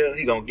this year.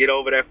 He's gonna get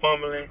over that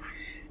fumbling,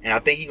 and I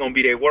think he's gonna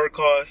be their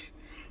workhorse.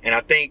 And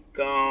I think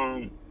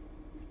they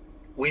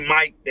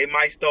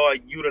might start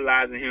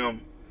utilizing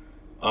him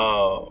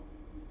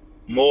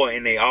more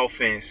in their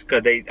offense,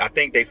 because I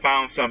think they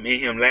found something in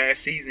him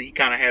last season. He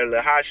kind of had a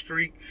little hot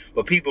streak,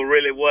 but people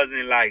really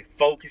wasn't like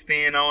focused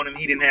in on him.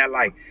 He didn't have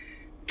like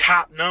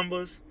top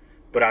numbers,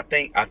 but I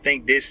think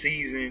this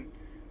season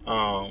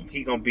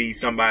he gonna be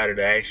somebody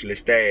to actually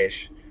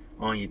stash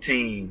on your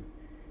team.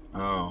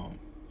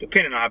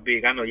 Depending on how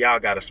big, I know y'all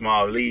got a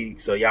small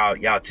league, so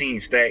y'all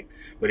team stacked.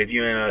 But if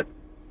you're in a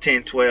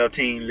 10, 12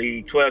 team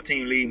league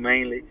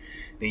mainly,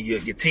 then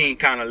your team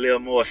kind of a little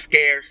more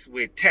scarce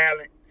with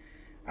talent.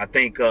 I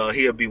think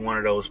he'll be one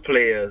of those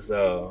players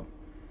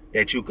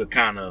that you could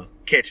kind of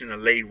catch in a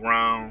late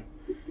round,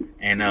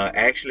 and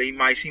actually he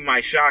might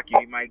shock you.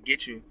 He might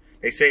get you.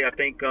 They say, I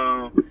think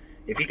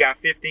if he got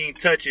 15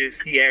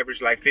 touches, he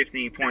averaged like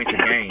 15 points a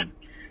game.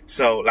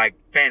 So like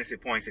fantasy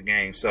points a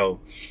game.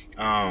 So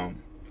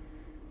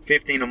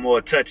 15 or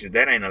more touches,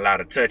 that ain't a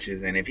lot of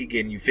touches. And if he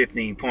getting you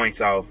 15 points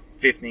off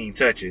 15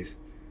 touches,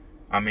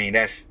 I mean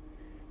that's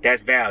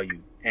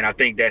value. And I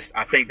think that's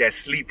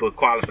sleeper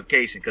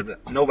qualification, because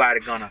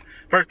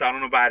first off,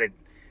 nobody,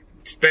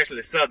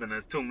 especially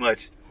Southerners, too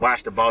much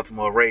watch the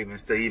Baltimore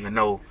Ravens to even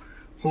know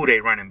who they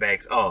running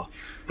backs are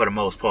for the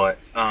most part.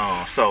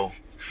 So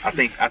I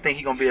think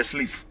he's gonna be a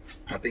sleeper.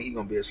 I think he's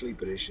gonna be a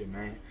sleeper this year,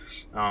 man.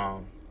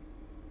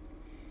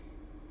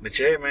 But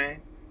yeah,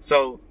 man.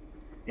 So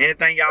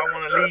anything y'all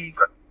want to leave?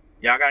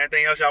 Y'all got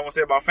anything else y'all want to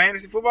say about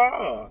fantasy football?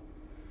 Or,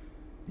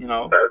 That's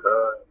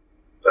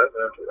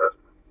interesting.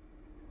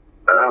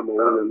 I'm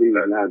going to leave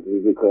now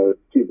just because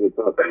people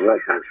talking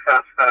records.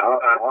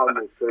 I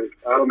almost say,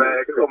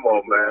 man, come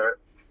on, man.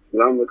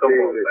 I'm gonna Come say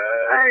on, that.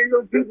 man. I ain't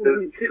gonna people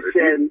be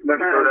chit-chatting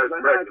behind that's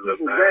regular,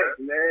 people's man. back,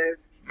 man.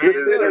 This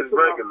is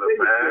regular,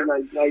 man.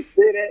 Like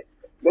say that.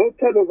 Don't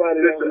tell nobody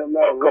that when I'm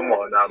not Oh, come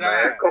on now,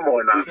 man. Come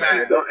on now,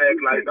 man. Don't act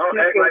like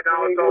I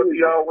don't talk to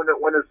y'all when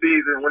the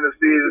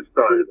season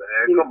starts,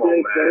 man. Come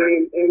on, man.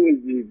 Same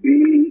energy,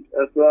 B.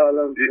 That's all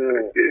I'm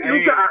saying.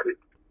 You got it.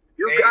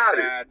 You got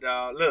it. Shy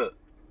Dog. Look,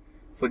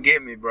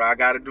 forgive me, bro. I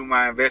got to do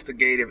my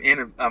investigative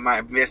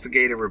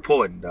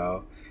reporting,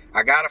 dog.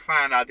 I got to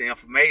find out the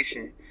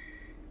information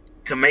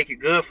to make it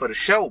good for the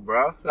show,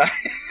 bro. Like,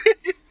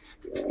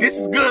 this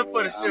is good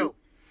for the show.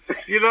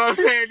 You know what I'm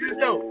saying? Just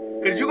know.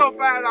 Because you're going to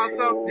find out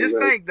something. Just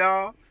think,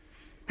 dog.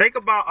 Think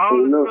about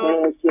all the stuff.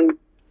 Handshakes.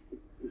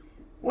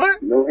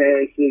 What? No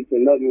handshakes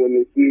and nothing when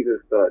the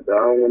season starts. I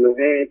don't want no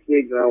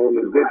handshakes. I don't want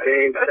no good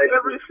games. That's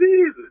every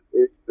season.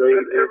 It's straight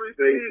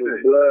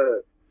from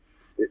blood.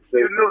 It's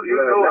straight from blood. You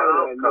know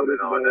how I'm coming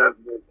on that.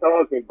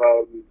 Talking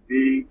about is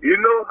B. You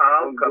know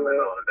how I'm coming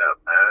on that,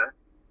 man.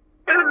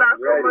 It's not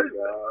so much.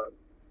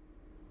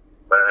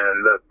 Man,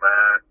 look,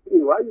 man.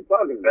 Why are you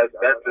talking about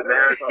that? That's the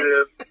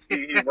narrative.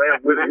 He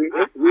went with it.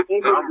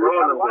 I'm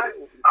rolling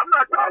with it.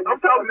 I'm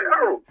talking to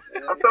Errol.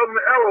 I'm talking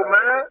to Errol,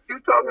 man. You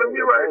talking to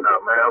me right now,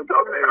 man. I'm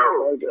talking to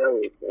Errol.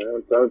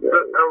 Look,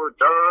 Errol,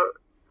 dog.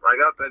 Like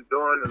I've been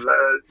doing the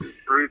last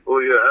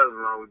 3-4 years, however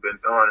long we've been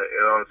doing it,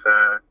 you know what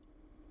I'm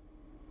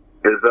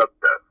saying? It's up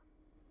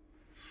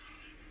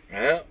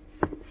there.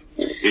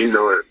 Yeah. You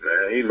know it,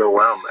 man. You know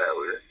where I'm at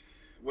with it.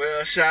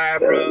 Well, Shy,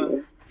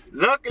 bro.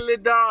 Luckily,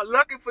 dog,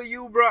 lucky for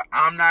you, bro,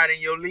 I'm not in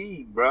your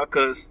league, bro,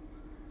 because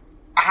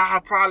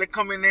I'll probably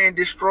come in there and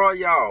destroy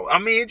y'all. I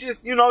mean,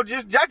 just, you know,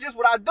 that's just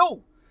what I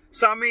do.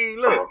 So, I mean,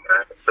 look. Come on,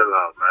 man. Chill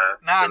out, man.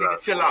 Nah, nigga,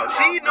 chill out.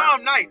 She know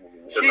I'm nice.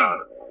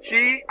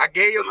 She, I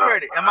gave you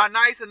credit. Am I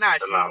nice or not?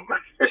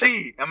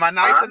 She, am I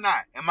nice or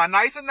not? Am I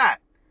nice or not?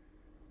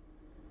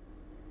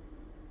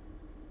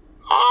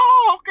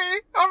 Oh,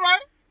 okay. All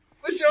right.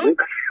 For sure.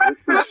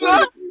 For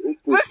sure.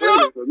 For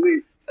sure.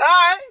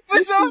 Alright,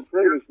 for sure. Oh,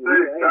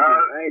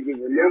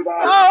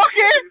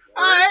 okay.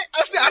 Alright.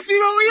 I see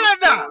where we at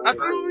now. I see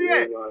where we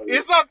at.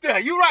 It's up there.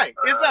 You right.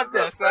 It's up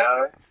there, son.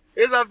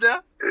 It's up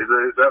there.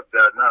 It's up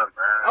there now,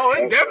 man. Oh,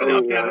 it's definitely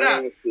up there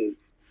now.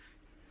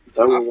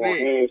 I want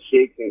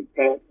handshakes and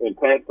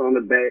pats on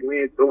the back.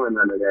 We ain't doing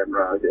none of that,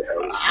 bro.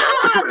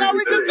 No,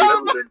 we just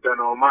talking about. Been done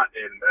on my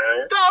end,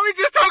 man. No, we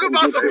just talking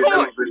about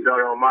support. It's been done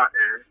on my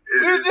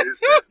end. It's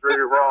straight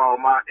raw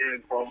on my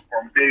end from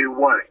day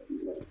one.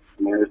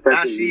 Man,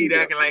 now she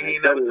acting like he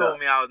ain't never told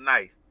me I was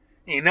nice.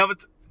 He ain't never.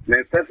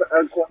 Man, set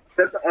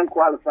the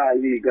unqualified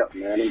league up,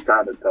 man. I'm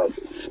tired of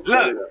talking.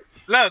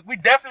 Look, we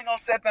definitely gonna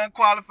set the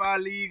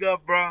unqualified league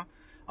up, bro.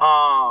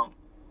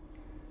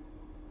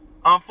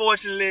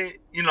 Unfortunately,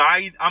 you know,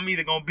 I'm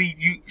either gonna beat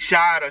you,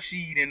 Shad or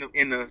Sheed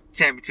in the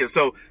championship.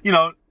 So, you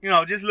know,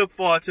 just look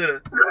forward to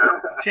the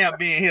champ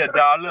being here,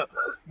 dog. Look,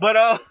 but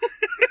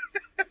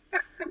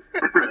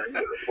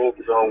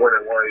focus on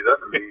winning one of these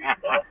other leagues.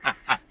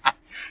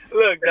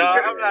 Look, dog,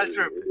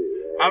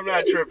 I'm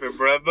not tripping,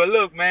 bro. But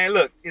look, man,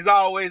 it's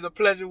always a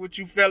pleasure with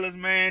you fellas,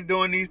 man,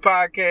 doing these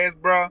podcasts,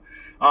 bro.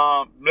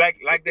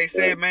 Like they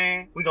said,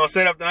 man, we gonna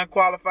set up the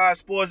Unqualified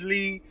Sports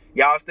League.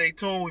 Y'all stay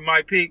tuned. We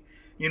might pick,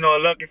 you know, a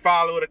lucky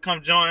follower to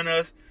come join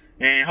us,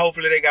 and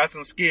hopefully they got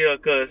some skill.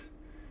 Cause,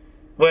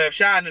 well, if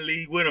Shy in the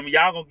league with them,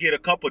 y'all gonna get a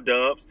couple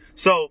dubs.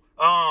 So,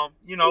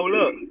 you know,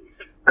 look,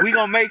 we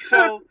gonna make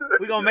sure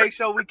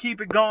we keep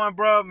it going,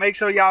 bro. Make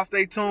sure y'all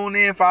stay tuned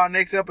in for our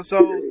next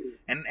episode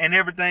and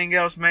everything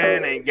else,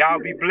 man. And y'all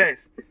be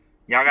blessed.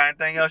 Y'all got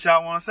anything else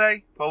y'all want to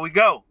say before we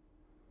go?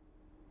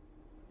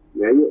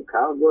 Man, you a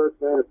Cowboys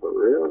fan for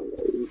real?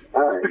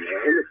 All right, man.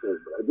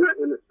 Innocent, bro. Just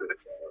innocent,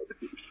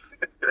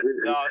 bro.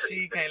 No,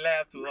 she can't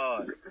laugh too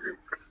hard.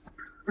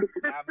 I'm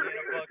being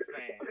a Bucks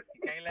fan.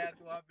 You can't laugh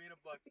too hard being a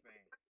Bucks fan.